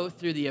low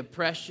through the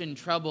oppression,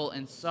 trouble,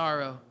 and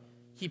sorrow,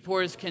 he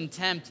pours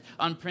contempt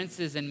on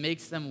princes and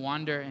makes them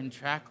wander in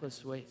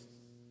trackless wastes.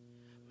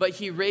 But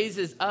he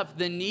raises up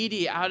the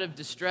needy out of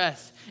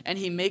distress, and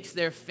he makes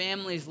their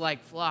families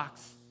like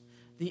flocks.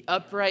 The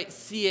upright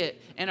see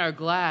it and are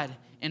glad,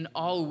 and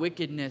all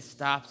wickedness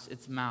stops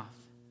its mouth.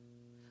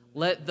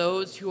 Let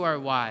those who are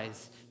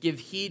wise give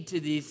heed to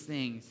these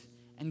things,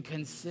 and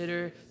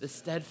consider the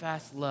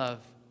steadfast love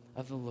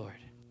of the Lord.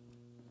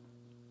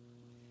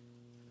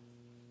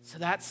 So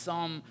that's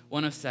Psalm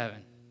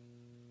 107.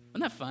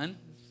 Wasn't that fun?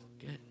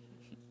 Good.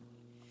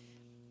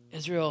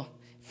 Israel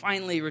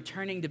finally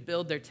returning to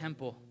build their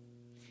temple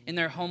in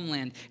their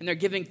homeland. And they're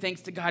giving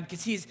thanks to God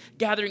because he's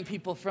gathering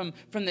people from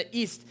the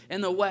east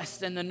and the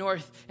west and the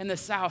north and the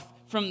south,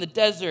 from the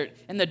desert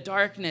and the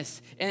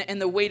darkness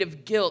and the weight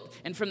of guilt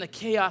and from the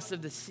chaos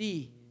of the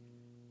sea.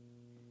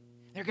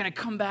 They're going to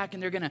come back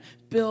and they're going to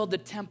build the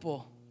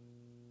temple.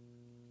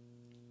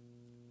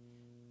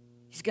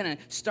 He's going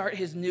to start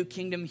his new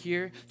kingdom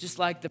here, just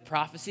like the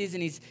prophecies,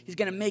 and he's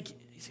going to make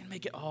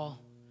it all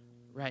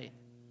right.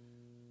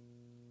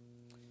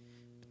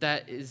 But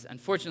that is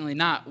unfortunately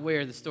not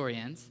where the story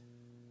ends.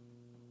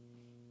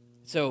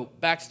 So,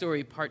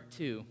 backstory part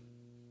 2.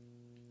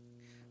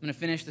 I'm going to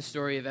finish the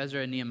story of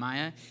Ezra and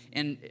Nehemiah,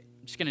 and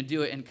I'm just going to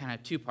do it in kind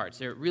of 2 parts.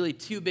 There are really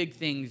 2 big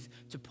things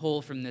to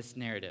pull from this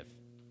narrative.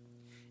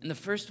 And the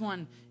first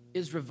one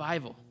is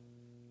revival.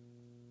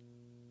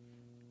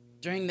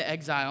 During the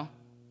exile,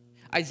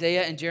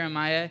 Isaiah and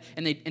Jeremiah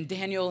and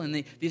Daniel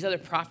and these other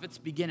prophets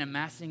begin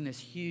amassing this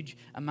huge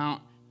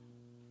amount,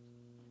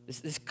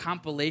 this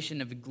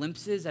compilation of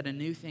glimpses at a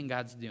new thing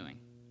God's doing.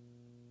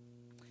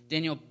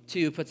 Daniel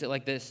 2 puts it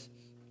like this: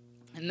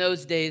 in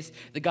those days,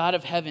 the God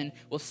of heaven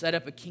will set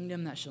up a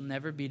kingdom that shall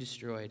never be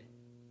destroyed,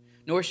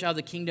 nor shall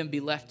the kingdom be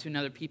left to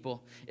another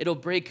people. It'll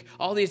break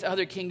all these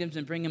other kingdoms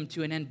and bring them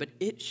to an end, but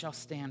it shall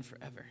stand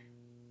forever.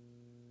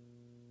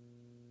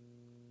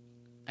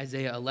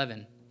 Isaiah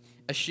 11,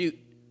 a shoot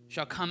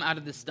shall come out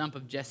of the stump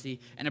of Jesse,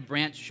 and a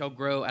branch shall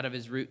grow out of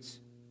his roots.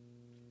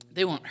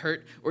 They won't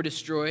hurt or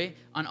destroy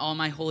on all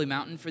my holy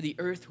mountain, for the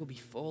earth will be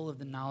full of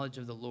the knowledge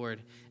of the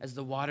Lord as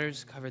the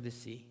waters cover the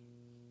sea.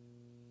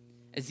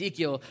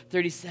 Ezekiel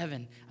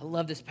 37, I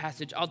love this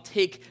passage. I'll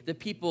take the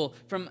people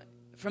from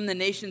the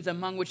nations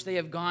among which they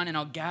have gone, and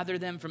I'll gather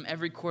them from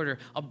every quarter.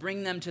 I'll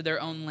bring them to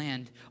their own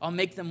land. I'll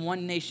make them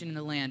one nation in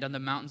the land on the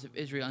mountains of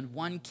Israel, and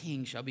one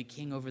king shall be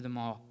king over them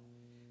all.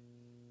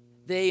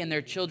 They and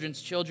their children's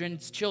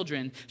children's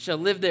children shall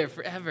live there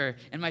forever,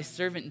 and my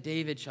servant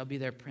David shall be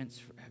their prince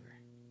forever.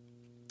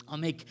 I'll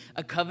make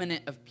a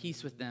covenant of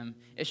peace with them.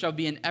 It shall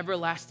be an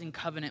everlasting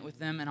covenant with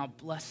them, and I'll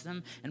bless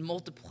them and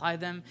multiply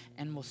them,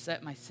 and will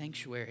set my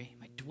sanctuary,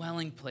 my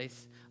dwelling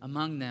place,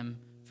 among them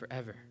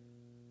forever.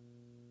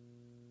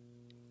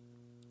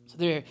 So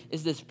there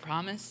is this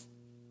promise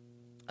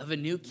of a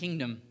new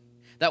kingdom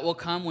that will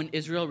come when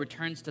Israel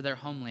returns to their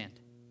homeland.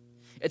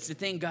 It's the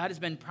thing God has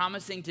been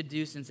promising to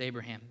do since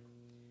Abraham.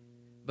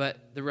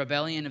 But the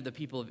rebellion of the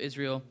people of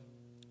Israel,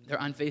 their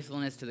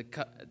unfaithfulness to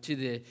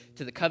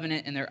the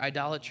covenant, and their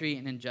idolatry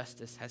and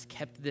injustice has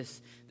kept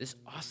this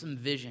awesome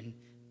vision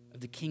of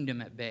the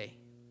kingdom at bay.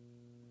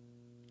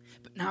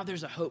 But now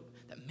there's a hope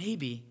that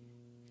maybe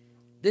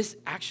this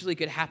actually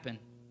could happen.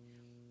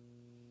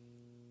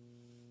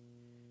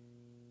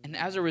 And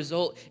as a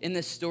result, in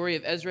this story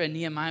of Ezra and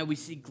Nehemiah, we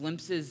see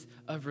glimpses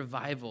of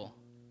revival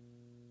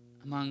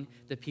among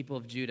the people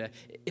of Judah.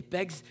 It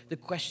begs the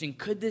question,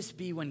 could this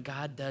be when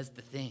God does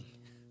the thing?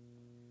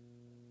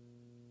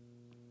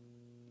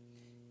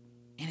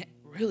 And it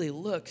really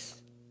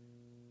looks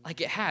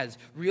like it has.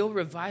 Real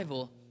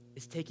revival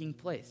is taking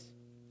place.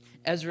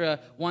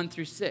 Ezra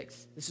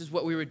 1-6, this is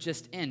what we were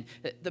just in.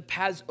 The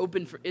paths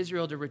open for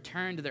Israel to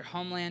return to their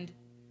homeland,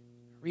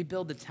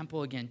 rebuild the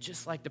temple again,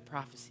 just like the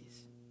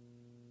prophecies.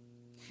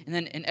 And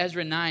then in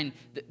Ezra 9,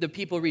 the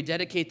people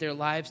rededicate their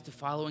lives to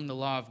following the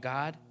law of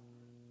God.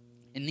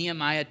 In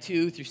Nehemiah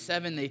 2 through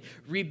 7, they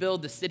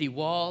rebuild the city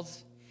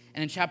walls.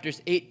 And in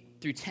chapters 8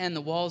 through 10,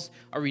 the walls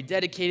are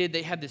rededicated.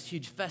 They have this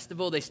huge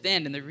festival. They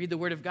stand and they read the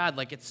word of God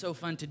like it's so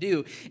fun to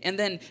do. And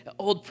then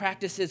old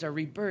practices are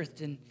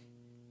rebirthed, and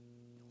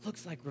it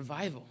looks like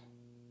revival.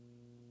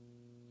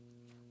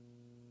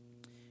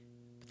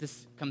 But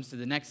this comes to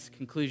the next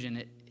conclusion.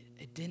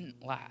 It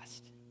didn't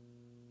last.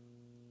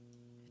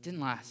 It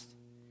didn't last.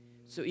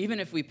 So even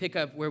if we pick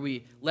up where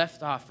we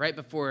left off right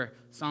before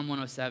Psalm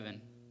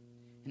 107,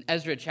 in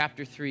Ezra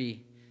chapter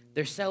 3,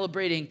 they're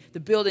celebrating the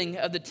building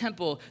of the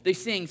temple. They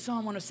sing Psalm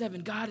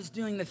 107, God is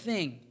doing the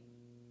thing.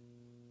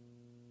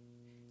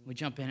 We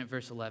jump in at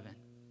verse 11.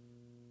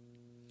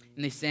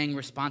 And they sang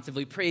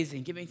responsively,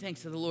 praising, giving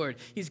thanks to the Lord.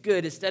 He's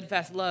good, his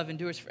steadfast love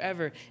endures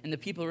forever. And the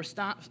people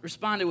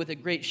responded with a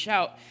great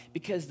shout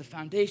because the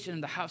foundation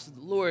of the house of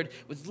the Lord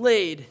was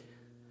laid.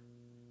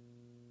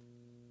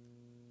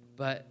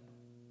 But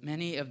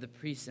many of the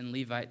priests and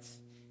Levites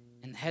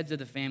and the heads of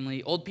the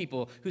family, old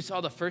people who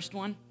saw the first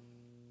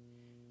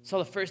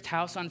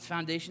house on its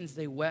foundations,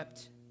 they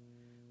wept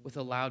with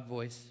a loud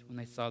voice when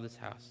they saw this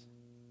house.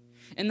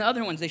 And the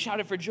other ones, they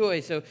shouted for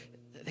joy, so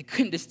they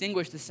couldn't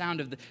distinguish the sound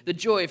of the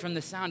joy from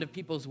the sound of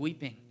people's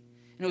weeping.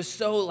 And it was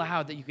so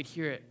loud that you could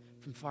hear it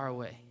from far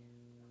away.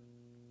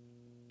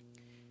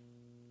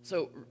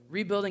 So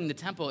rebuilding the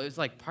temple, it was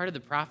like part of the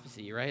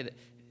prophecy, right? That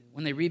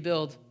when they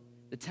rebuild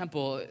the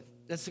temple,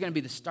 that's going to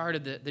be the start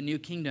of the new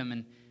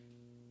kingdom.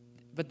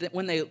 But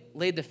when they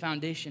laid the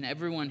foundation,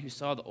 everyone who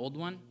saw the old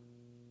one,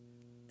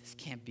 this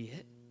can't be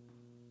it.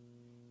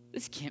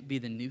 This can't be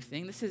the new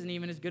thing. This isn't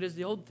even as good as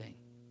the old thing.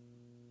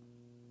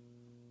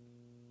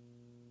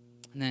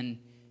 And then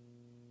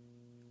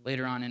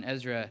later on in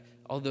Ezra,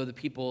 although the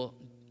people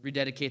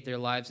rededicate their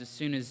lives, as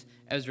soon as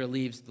Ezra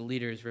leaves, the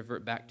leaders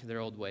revert back to their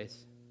old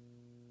ways.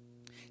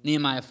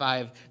 Nehemiah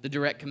 5, the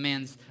direct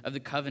commands of the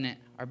covenant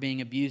are being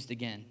abused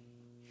again.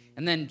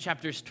 And then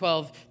chapters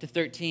 12 to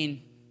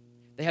 13,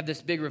 they have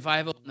this big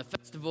revival and the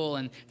festival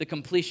and the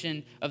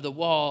completion of the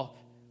wall,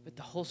 but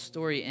the whole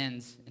story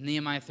ends in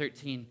Nehemiah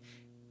 13.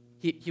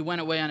 He went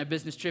away on a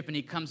business trip and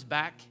he comes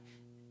back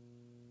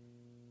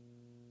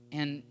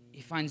and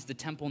he finds the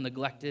temple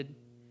neglected,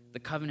 the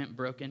covenant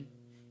broken.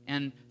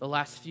 And the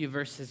last few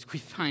verses we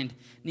find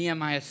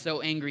Nehemiah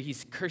so angry,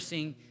 he's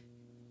cursing,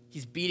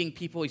 he's beating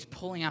people, he's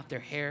pulling out their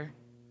hair.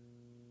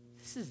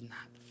 This is not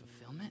the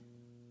fulfillment.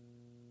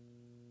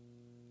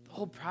 The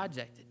whole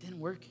project, it didn't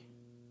work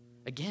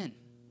again.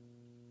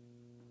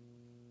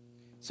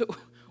 So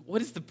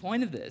what is the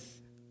point of this,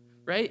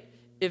 right?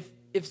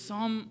 If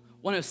Psalm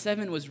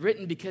 107 was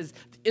written because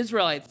the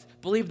Israelites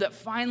believed that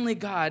finally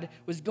God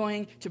was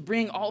going to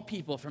bring all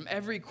people from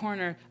every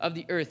corner of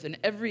the earth and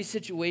every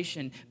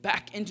situation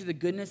back into the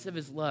goodness of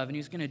his love, and he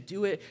was going to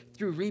do it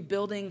through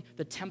rebuilding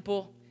the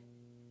temple,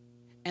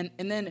 and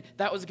then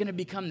that was going to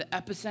become the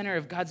epicenter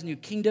of God's new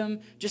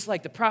kingdom, just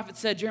like the prophet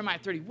said, Jeremiah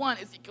 31,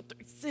 Ezekiel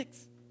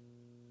 36.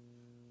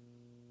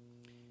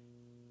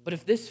 But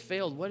if this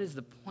failed, what is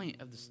the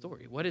point of the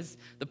story? What is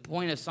the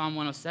point of Psalm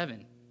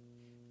 107?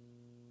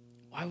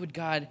 Why would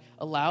God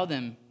allow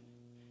them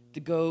to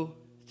go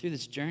through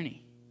this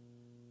journey?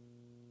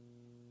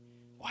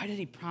 Why did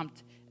he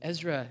prompt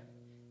Ezra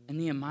and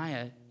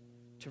Nehemiah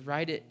to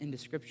write it into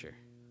Scripture?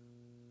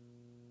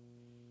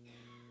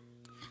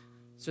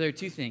 So there are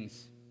two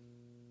things.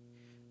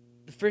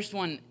 The first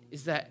one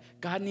is that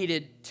God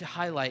needed to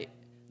highlight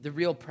the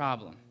real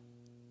problem.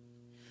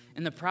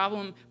 And the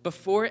problem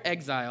before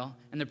exile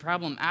and the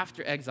problem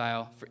after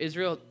exile, for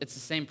Israel, it's the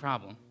same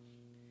problem.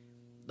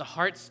 The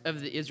hearts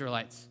of the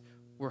Israelites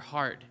were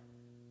hard.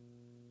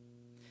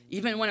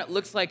 Even when it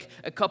looks like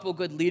a couple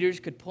good leaders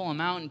could pull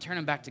them out and turn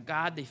them back to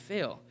God, they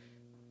fail.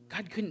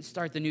 God couldn't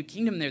start the new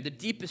kingdom there. The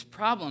deepest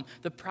problem,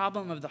 the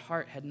problem of the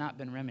heart, had not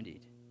been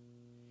remedied.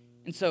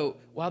 And so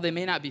while they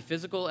may not be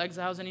physical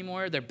exiles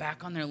anymore, they're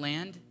back on their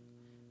land.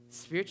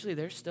 Spiritually,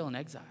 they're still in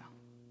exile.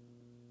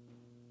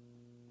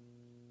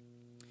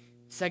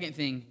 Second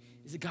thing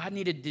is that God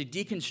needed to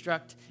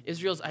deconstruct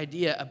Israel's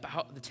idea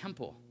about the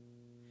temple.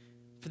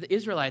 For the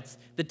Israelites,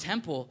 the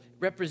temple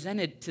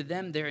represented to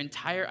them their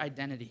entire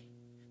identity,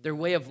 their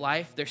way of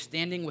life, their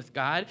standing with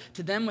God.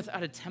 To them,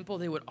 without a temple,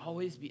 they would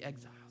always be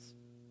exiles.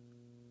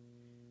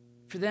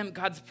 For them,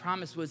 God's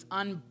promise was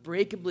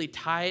unbreakably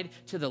tied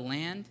to the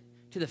land,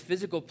 to the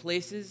physical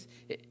places,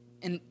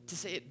 and to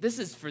say this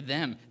is for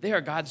them. They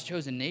are God's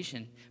chosen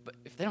nation. But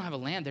if they don't have a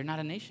land, they're not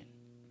a nation.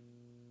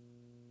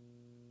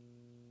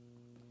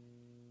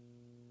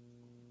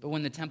 But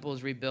when the temple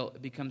is rebuilt,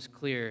 it becomes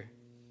clear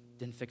it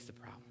didn't fix the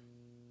problem.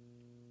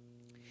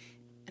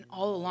 And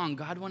all along,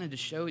 God wanted to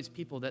show his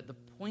people that the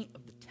point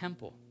of the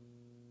temple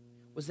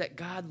was that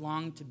God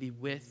longed to be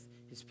with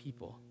his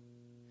people.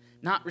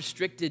 Not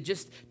restricted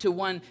just to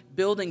one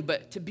building,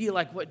 but to be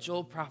like what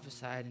Joel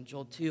prophesied in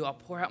Joel 2, I'll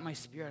pour out my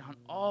spirit on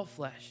all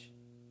flesh.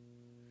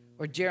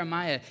 Or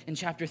Jeremiah in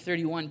chapter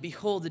 31,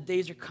 behold, the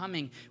days are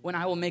coming when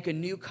I will make a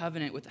new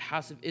covenant with the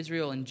house of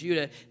Israel and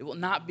Judah. It will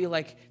not be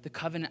like the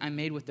covenant I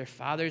made with their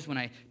fathers when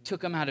I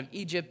took them out of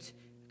Egypt,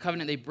 a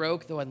covenant they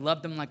broke, though I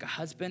loved them like a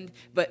husband.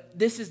 But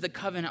this is the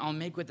covenant I'll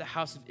make with the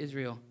house of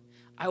Israel.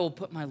 I will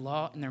put my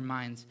law in their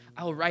minds.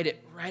 I will write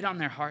it right on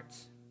their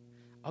hearts.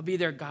 I'll be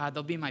their God.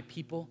 They'll be my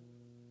people.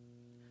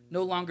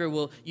 No longer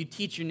will you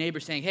teach your neighbor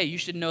saying, hey, you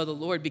should know the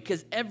Lord,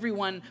 because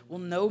everyone will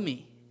know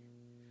me.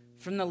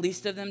 From the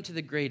least of them to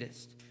the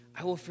greatest,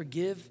 I will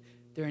forgive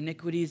their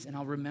iniquities and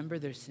I'll remember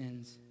their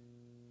sins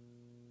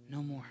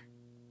no more.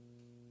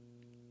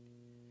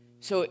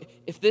 So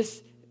if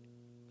this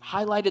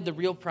highlighted the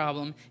real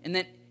problem and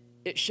then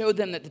it showed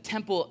them that the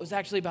temple was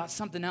actually about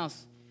something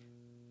else,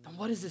 then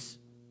what is this?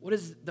 What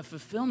is the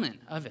fulfillment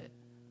of it?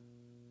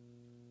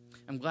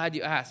 I'm glad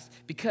you asked,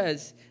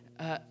 because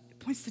it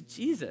points to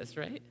Jesus,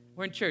 right?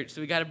 We're in church,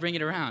 so we got to bring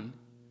it around.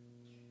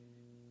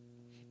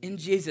 In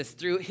Jesus,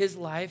 through his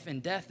life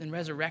and death and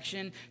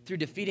resurrection, through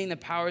defeating the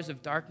powers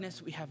of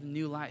darkness, we have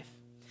new life.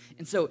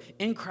 And so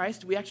in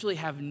Christ, we actually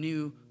have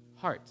new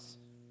hearts.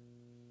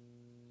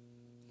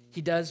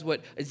 He does what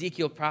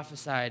Ezekiel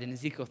prophesied in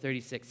Ezekiel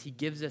 36. He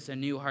gives us a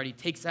new heart. He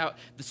takes out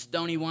the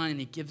stony one and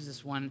he gives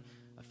us one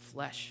of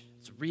flesh.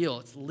 It's real,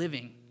 it's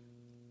living.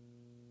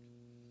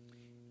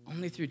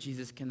 Only through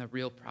Jesus can the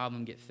real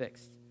problem get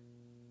fixed.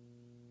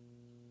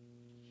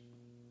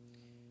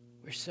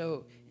 We're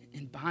so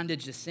in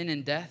bondage to sin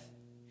and death.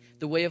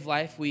 The way of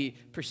life we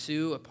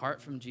pursue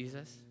apart from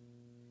Jesus,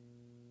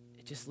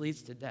 it just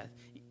leads to death.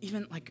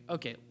 Even I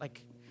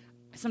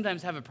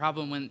sometimes have a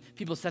problem when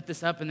people set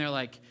this up and they're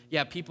like,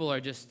 yeah, people are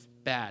just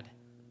bad.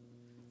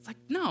 It's like,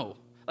 no.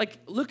 Like,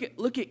 look at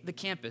the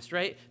campus,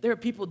 right? There are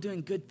people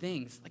doing good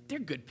things. Like, they're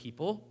good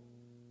people.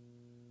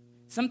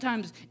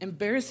 Sometimes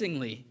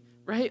embarrassingly,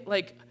 right?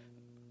 Like,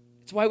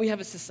 it's why we have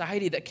a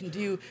society that can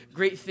do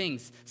great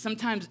things.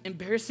 Sometimes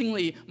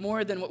embarrassingly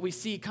more than what we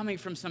see coming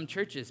from some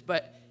churches.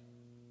 But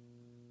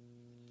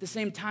at the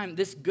same time,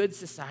 this good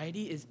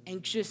society is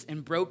anxious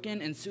and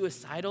broken and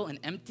suicidal and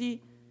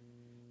empty.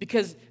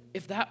 Because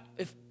if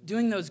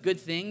doing those good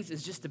things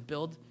is just to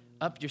build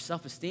up your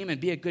self-esteem and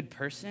be a good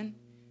person,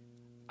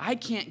 I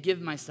can't give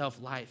myself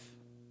life.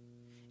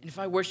 And if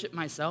I worship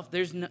myself,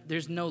 there's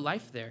no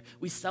life there.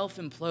 We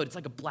self-implode. It's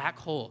like a black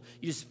hole.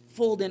 You just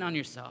fold in on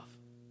yourself.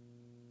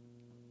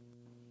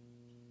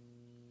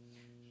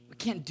 We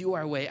can't do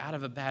our way out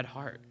of a bad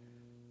heart.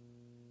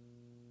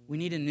 We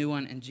need a new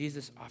one, and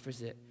Jesus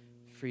offers it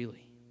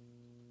freely.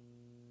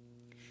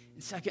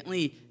 And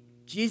secondly,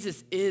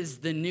 Jesus is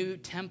the new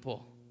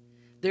temple.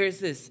 There is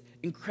this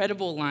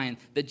incredible line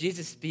that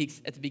Jesus speaks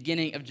at the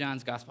beginning of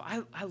John's gospel.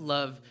 I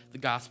love the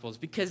gospels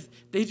because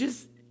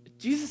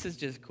Jesus is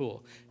just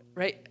cool,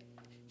 right?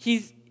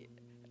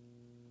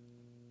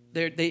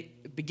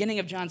 Beginning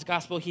of John's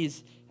gospel, he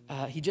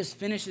just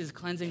finishes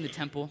cleansing the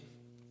temple.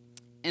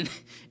 And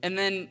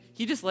then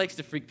he just likes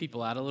to freak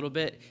people out a little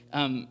bit.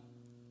 And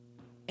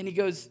he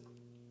goes,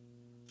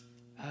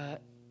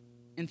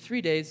 in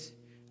 3 days,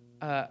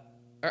 I'm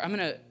going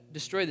to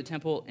destroy the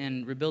temple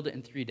and rebuild it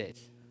in 3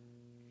 days.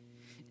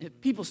 And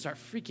people start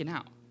freaking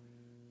out.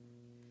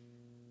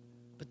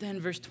 But then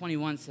verse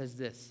 21 says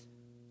this,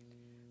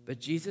 but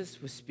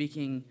Jesus was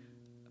speaking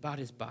about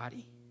his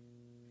body.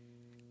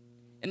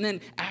 And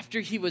then after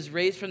he was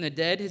raised from the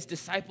dead, his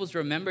disciples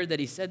remembered that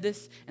he said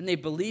this, and they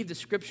believed the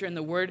scripture and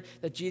the word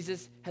that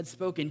Jesus had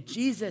spoken.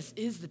 Jesus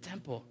is the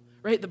temple,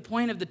 right? The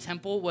point of the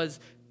temple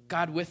was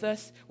God with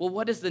us. Well,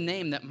 what is the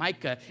name that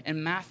Micah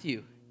and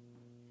Matthew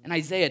and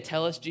Isaiah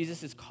tell us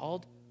Jesus is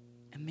called?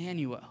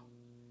 Emmanuel,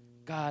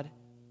 God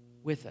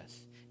with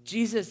us.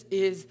 Jesus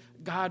is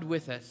God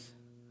with us.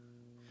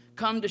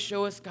 Come to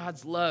show us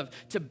God's love,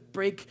 to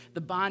break the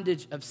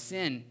bondage of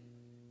sin,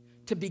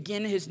 to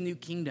begin his new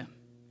kingdom,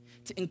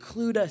 to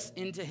include us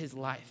into his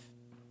life.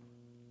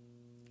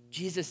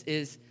 Jesus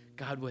is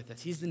God with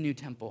us. He's the new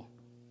temple.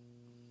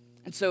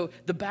 And so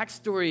the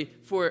backstory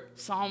for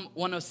Psalm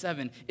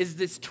 107 is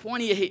this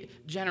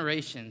 28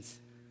 generations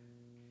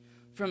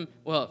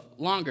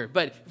longer,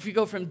 but if we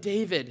go from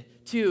David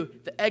to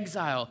the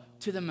exile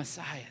to the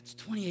Messiah, it's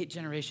 28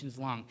 generations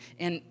long.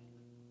 And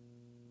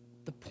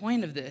the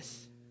point of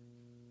this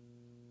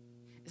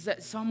is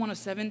that Psalm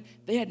 107,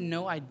 they had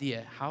no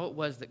idea how it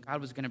was that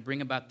God was going to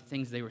bring about the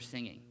things they were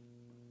singing.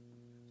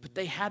 But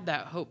they had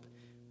that hope.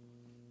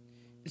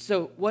 And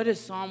so what does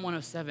Psalm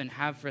 107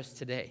 have for us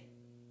today?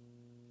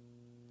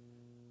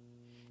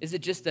 Is it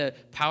just a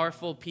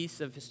powerful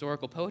piece of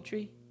historical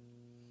poetry?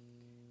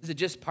 Is it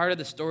just part of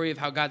the story of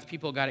how God's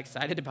people got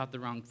excited about the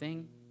wrong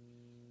thing?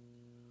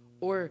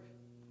 Or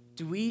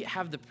do we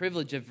have the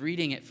privilege of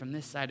reading it from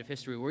this side of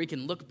history where we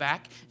can look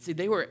back and say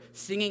they were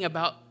singing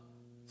about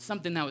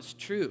something that was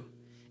true?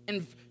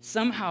 And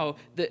somehow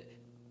the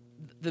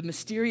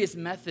mysterious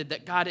method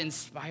that God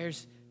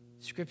inspires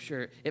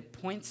Scripture, it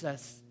points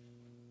us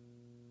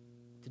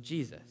to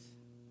Jesus.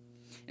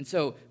 And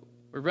so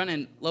we're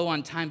running low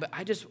on time, but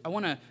I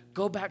want to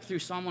go back through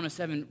Psalm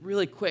 107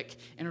 really quick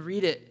and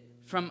read it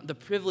from the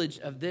privilege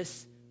of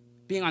this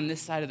being on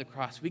this side of the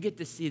cross, we get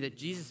to see that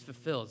Jesus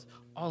fulfills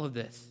all of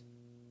this.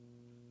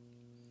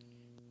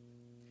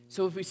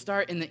 So if we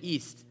start in the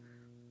east,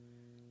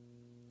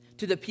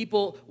 to the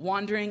people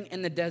wandering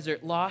in the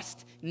desert,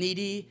 lost,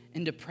 needy,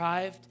 and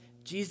deprived,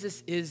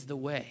 Jesus is the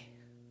way.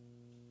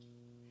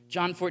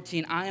 John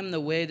 14, I am the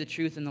way, the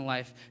truth, and the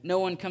life. No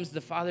one comes to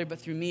the Father but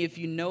through me. If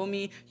you know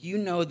me, you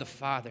know the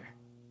Father.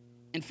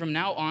 And from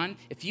now on,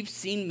 if you've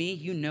seen me,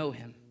 you know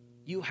him.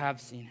 You have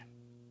seen him.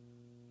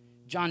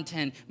 John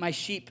 10, my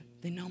sheep,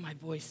 they know my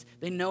voice.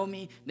 They know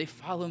me, they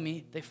follow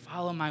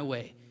my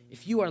way.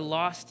 If you are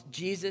lost,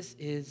 Jesus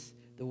is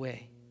the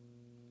way.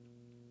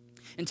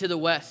 And to the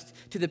west,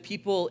 to the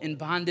people in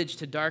bondage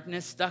to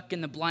darkness, stuck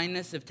in the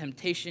blindness of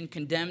temptation,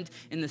 condemned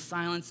in the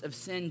silence of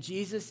sin,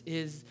 Jesus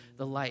is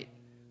the light.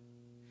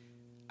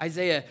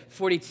 Isaiah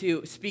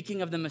 42,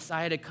 speaking of the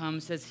Messiah to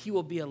come, says he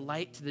will be a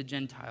light to the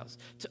Gentiles,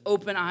 to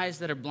open eyes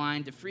that are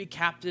blind, to free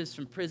captives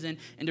from prison,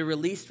 and to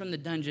release from the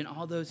dungeon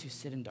all those who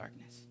sit in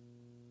darkness.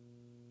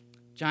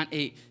 John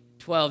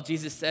 8:12,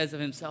 Jesus says of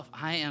himself,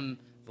 I am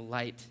the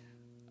light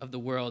of the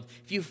world.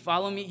 If you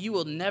follow me, you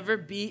will never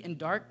be in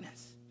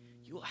darkness.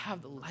 You will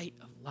have the light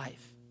of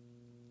life.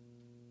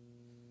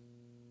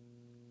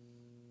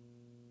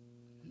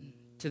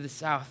 To the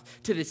south,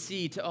 to the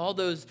sea, to all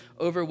those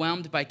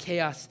overwhelmed by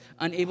chaos,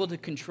 unable to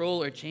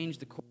control or change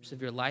the course of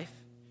your life,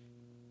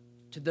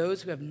 to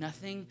those who have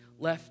nothing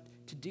left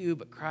to do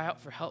but cry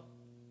out for help,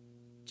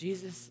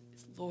 Jesus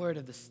is Lord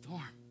of the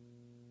storm.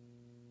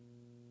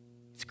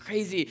 It's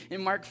crazy.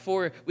 In Mark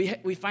 4,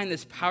 we find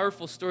this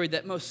powerful story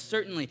that most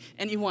certainly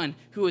anyone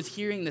who was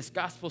hearing this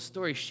gospel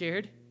story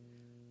shared.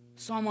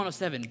 Psalm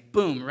 107,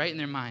 boom, right in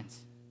their minds.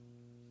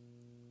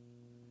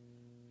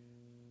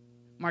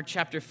 Mark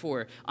chapter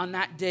 4, on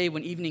that day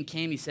when evening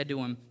came, he said to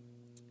him,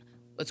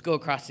 let's go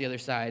across the other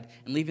side.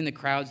 And leaving the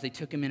crowds, they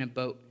took him in a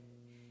boat.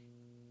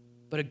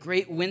 But a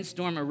great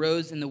windstorm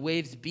arose and the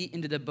waves beat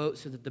into the boat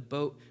so that the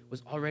boat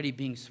was already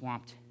being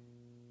swamped.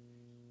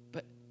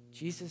 But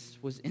Jesus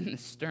was in the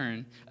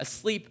stern,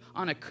 asleep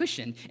on a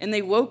cushion. And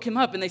they woke him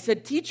up and they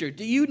said, Teacher,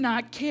 do you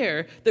not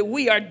care that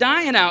we are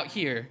dying out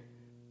here?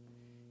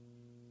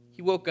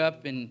 He woke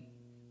up and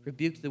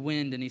rebuked the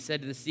wind, and he said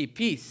to the sea,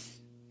 Peace,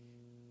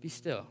 be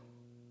still.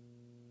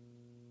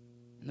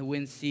 And the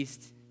wind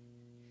ceased,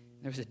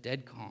 and there was a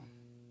dead calm.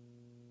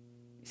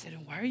 He said,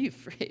 Why are you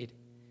afraid?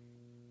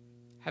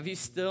 Have you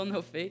still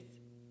no faith?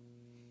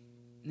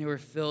 And they were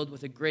filled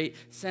with a great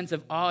sense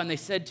of awe, and they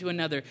said to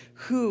another,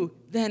 Who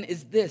then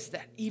is this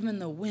that even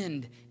the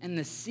wind and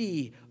the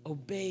sea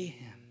obey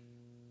him?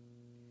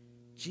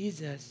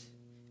 Jesus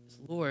is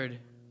Lord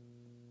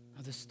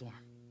of the storm.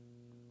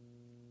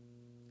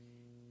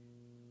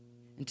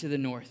 And to the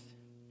north,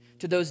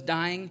 to those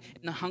dying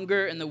in the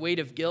hunger and the weight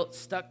of guilt,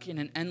 stuck in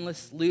an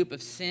endless loop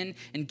of sin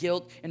and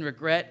guilt and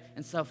regret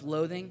and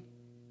self-loathing,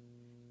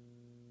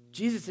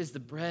 Jesus is the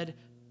bread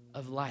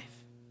of life.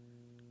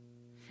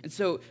 And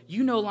so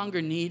you no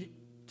longer need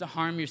to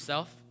harm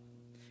yourself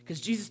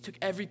because Jesus took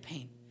every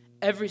pain,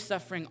 every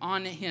suffering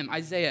on him.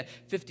 Isaiah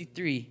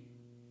 53,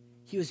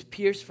 he was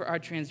pierced for our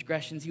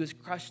transgressions. He was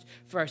crushed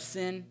for our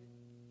sin.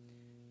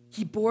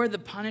 He bore the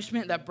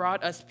punishment that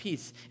brought us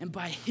peace. And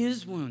by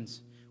his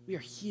wounds, we are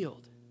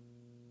healed.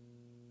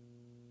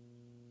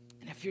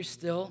 And if you're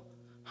still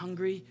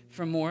hungry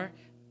for more,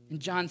 in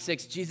John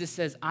 6, Jesus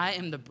says, I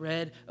am the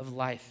bread of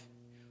life.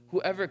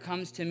 Whoever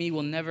comes to me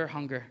will never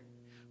hunger.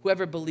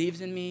 Whoever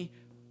believes in me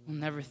will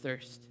never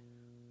thirst.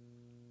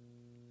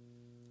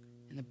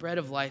 And the bread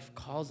of life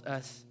calls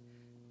us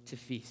to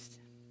feast.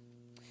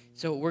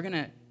 So we're going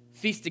to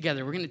feast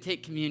together. We're going to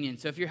take communion.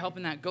 So if you're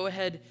helping that, go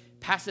ahead,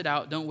 pass it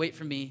out. Don't wait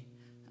for me.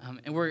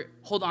 And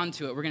hold on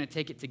to it. We're going to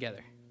take it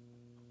together.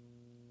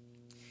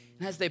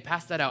 And as they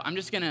pass that out, I'm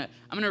going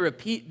to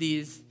repeat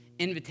these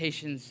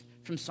invitations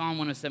from Psalm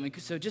 107.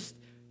 So just,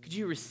 could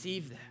you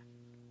receive that?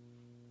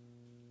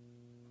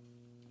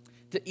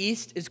 The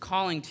east is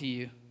calling to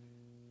you.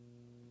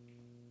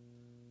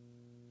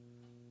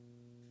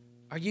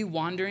 Are you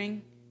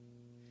wandering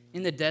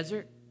in the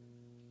desert?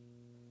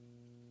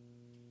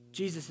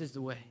 Jesus is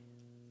the way.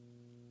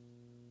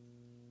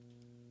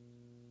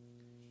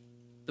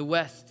 The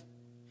west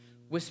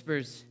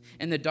whispers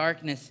in the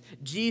darkness,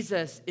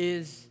 Jesus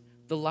is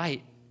the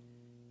light.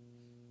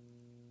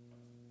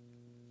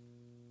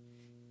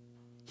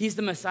 He's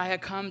the Messiah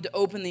come to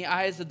open the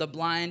eyes of the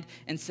blind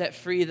and set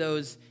free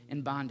those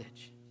in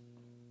bondage.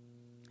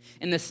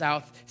 In the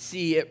South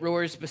Sea, it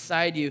roars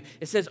beside you.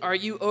 It says, are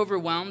you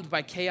overwhelmed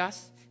by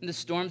chaos and the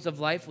storms of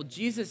life? Well,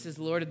 Jesus is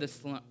Lord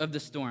of the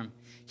storm.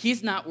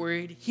 He's not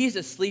worried. He's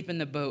asleep in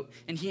the boat,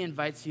 and he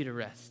invites you to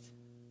rest.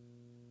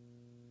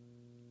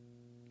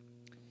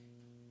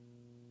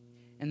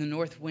 And the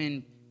north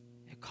wind,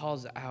 it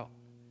calls out.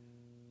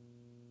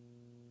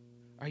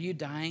 Are you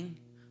dying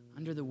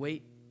under the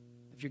weight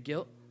of your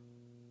guilt?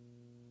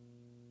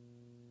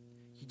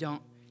 You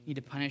don't need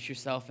to punish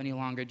yourself any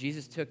longer.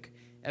 Jesus took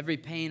every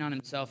pain on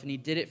himself, and he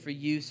did it for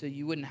you so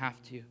you wouldn't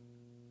have to.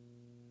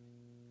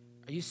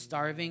 Are you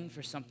starving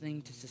for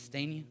something to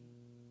sustain you?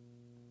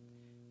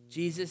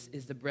 Jesus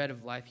is the bread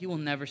of life. He will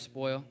never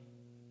spoil.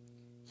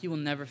 He will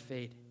never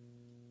fade.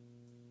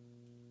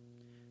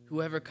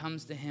 Whoever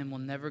comes to him will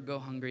never go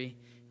hungry.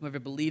 Whoever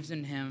believes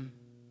in him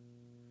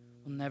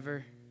will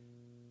never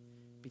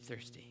be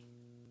thirsty.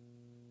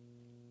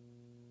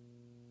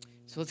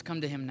 So let's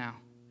come to him now.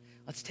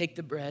 Let's take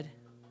the bread.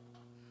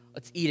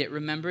 Let's eat it,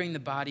 remembering the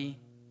body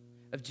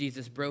of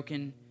Jesus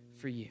broken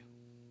for you.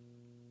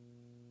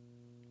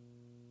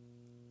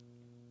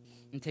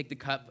 And take the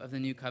cup of the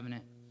new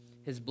covenant,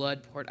 his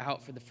blood poured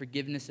out for the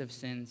forgiveness of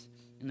sins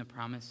and the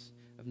promise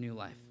of new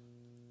life.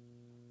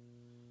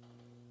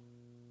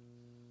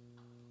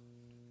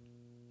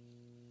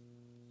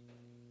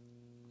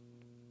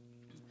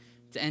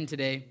 To end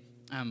today,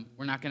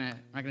 we're not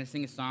gonna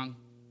sing a song,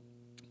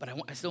 but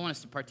I still want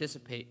us to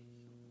participate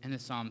in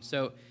this psalm.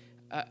 So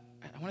I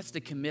want us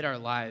to commit our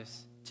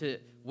lives to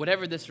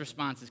whatever this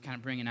response is kind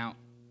of bringing out.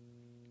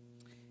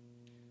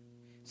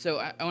 So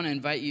I want to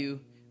invite you.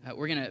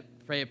 We're gonna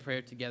pray a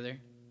prayer together.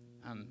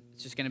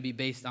 It's just gonna be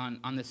based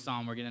on this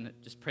psalm. We're gonna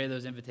just pray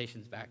those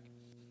invitations back.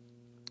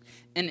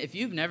 And if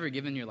you've never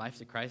given your life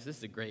to Christ, this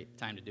is a great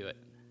time to do it.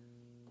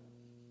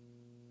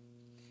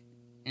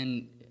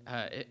 And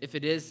if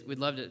it is, we'd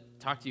love to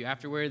talk to you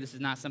afterward. This is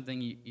not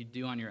something you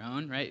do on your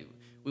own, right?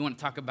 We want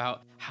to talk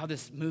about how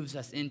this moves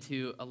us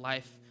into a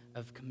life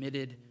of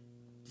committed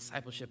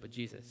discipleship with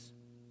Jesus.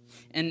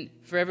 And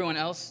for everyone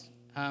else,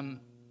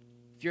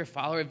 if you're a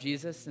follower of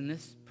Jesus, then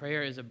this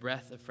prayer is a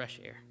breath of fresh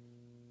air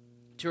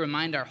to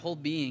remind our whole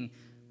being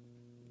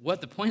what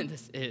the point of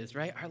this is,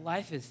 right? Our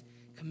life is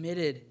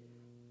committed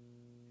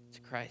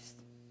to Christ.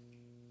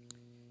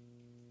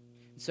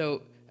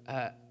 So,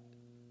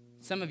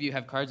 some of you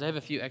have cards. I have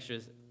a few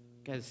extras.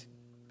 Guys,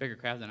 bigger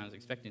crowd than I was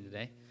expecting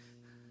today.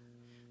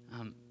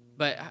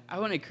 But I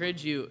want to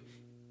encourage you,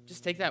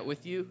 just take that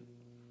with you.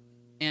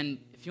 And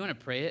if you want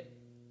to pray it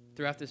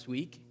throughout this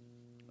week,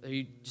 whether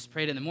you just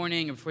pray it in the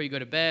morning or before you go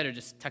to bed, or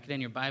just tuck it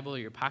in your Bible or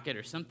your pocket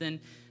or something,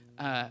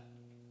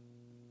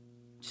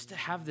 just to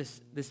have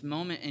this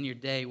moment in your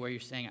day where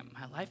you're saying,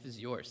 my life is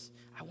yours.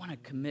 I want to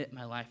commit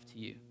my life to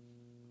you.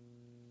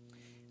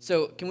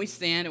 So can we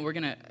stand and we're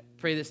going to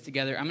pray this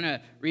together. I'm going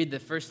to read the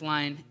first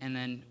line and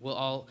then we'll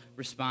all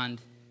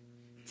respond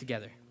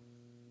together.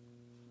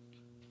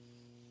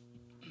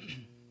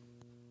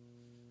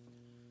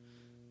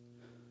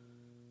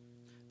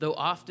 Though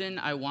often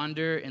I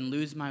wander and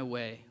lose my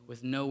way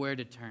with nowhere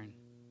to turn,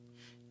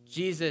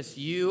 Jesus,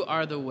 you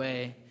are the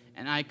way,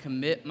 and I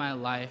commit my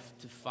life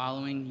to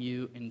following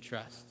you in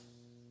trust.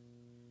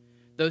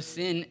 Though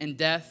sin and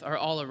death are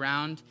all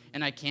around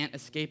and I can't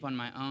escape on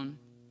my own,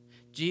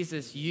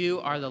 Jesus, you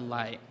are the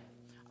light.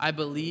 I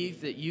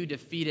believe that you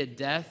defeated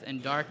death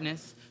and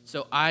darkness,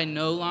 so I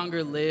no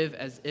longer live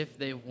as if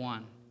they've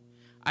won.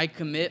 I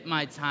commit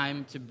my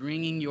time to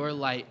bringing your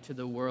light to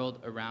the world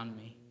around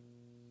me.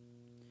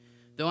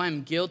 Though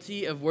I'm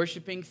guilty of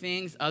worshiping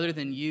things other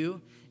than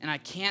you, and I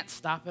can't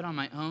stop it on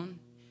my own,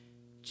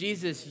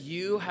 Jesus,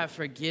 you have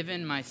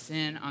forgiven my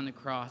sin on the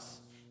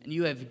cross, and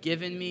you have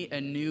given me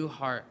a new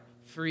heart,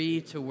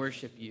 free to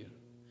worship you.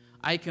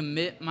 I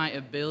commit my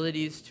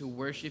abilities to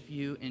worship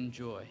you in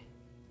joy.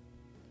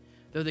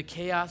 Though the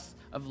chaos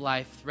of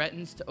life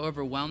threatens to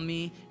overwhelm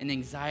me in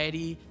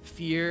anxiety,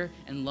 fear,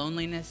 and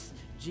loneliness,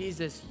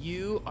 Jesus,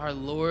 you are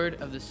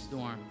Lord of the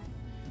storm.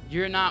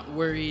 You're not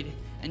worried,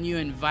 and you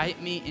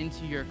invite me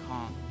into your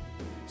calm.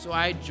 So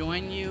I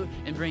join you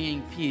in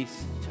bringing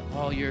peace to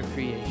all your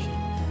creation.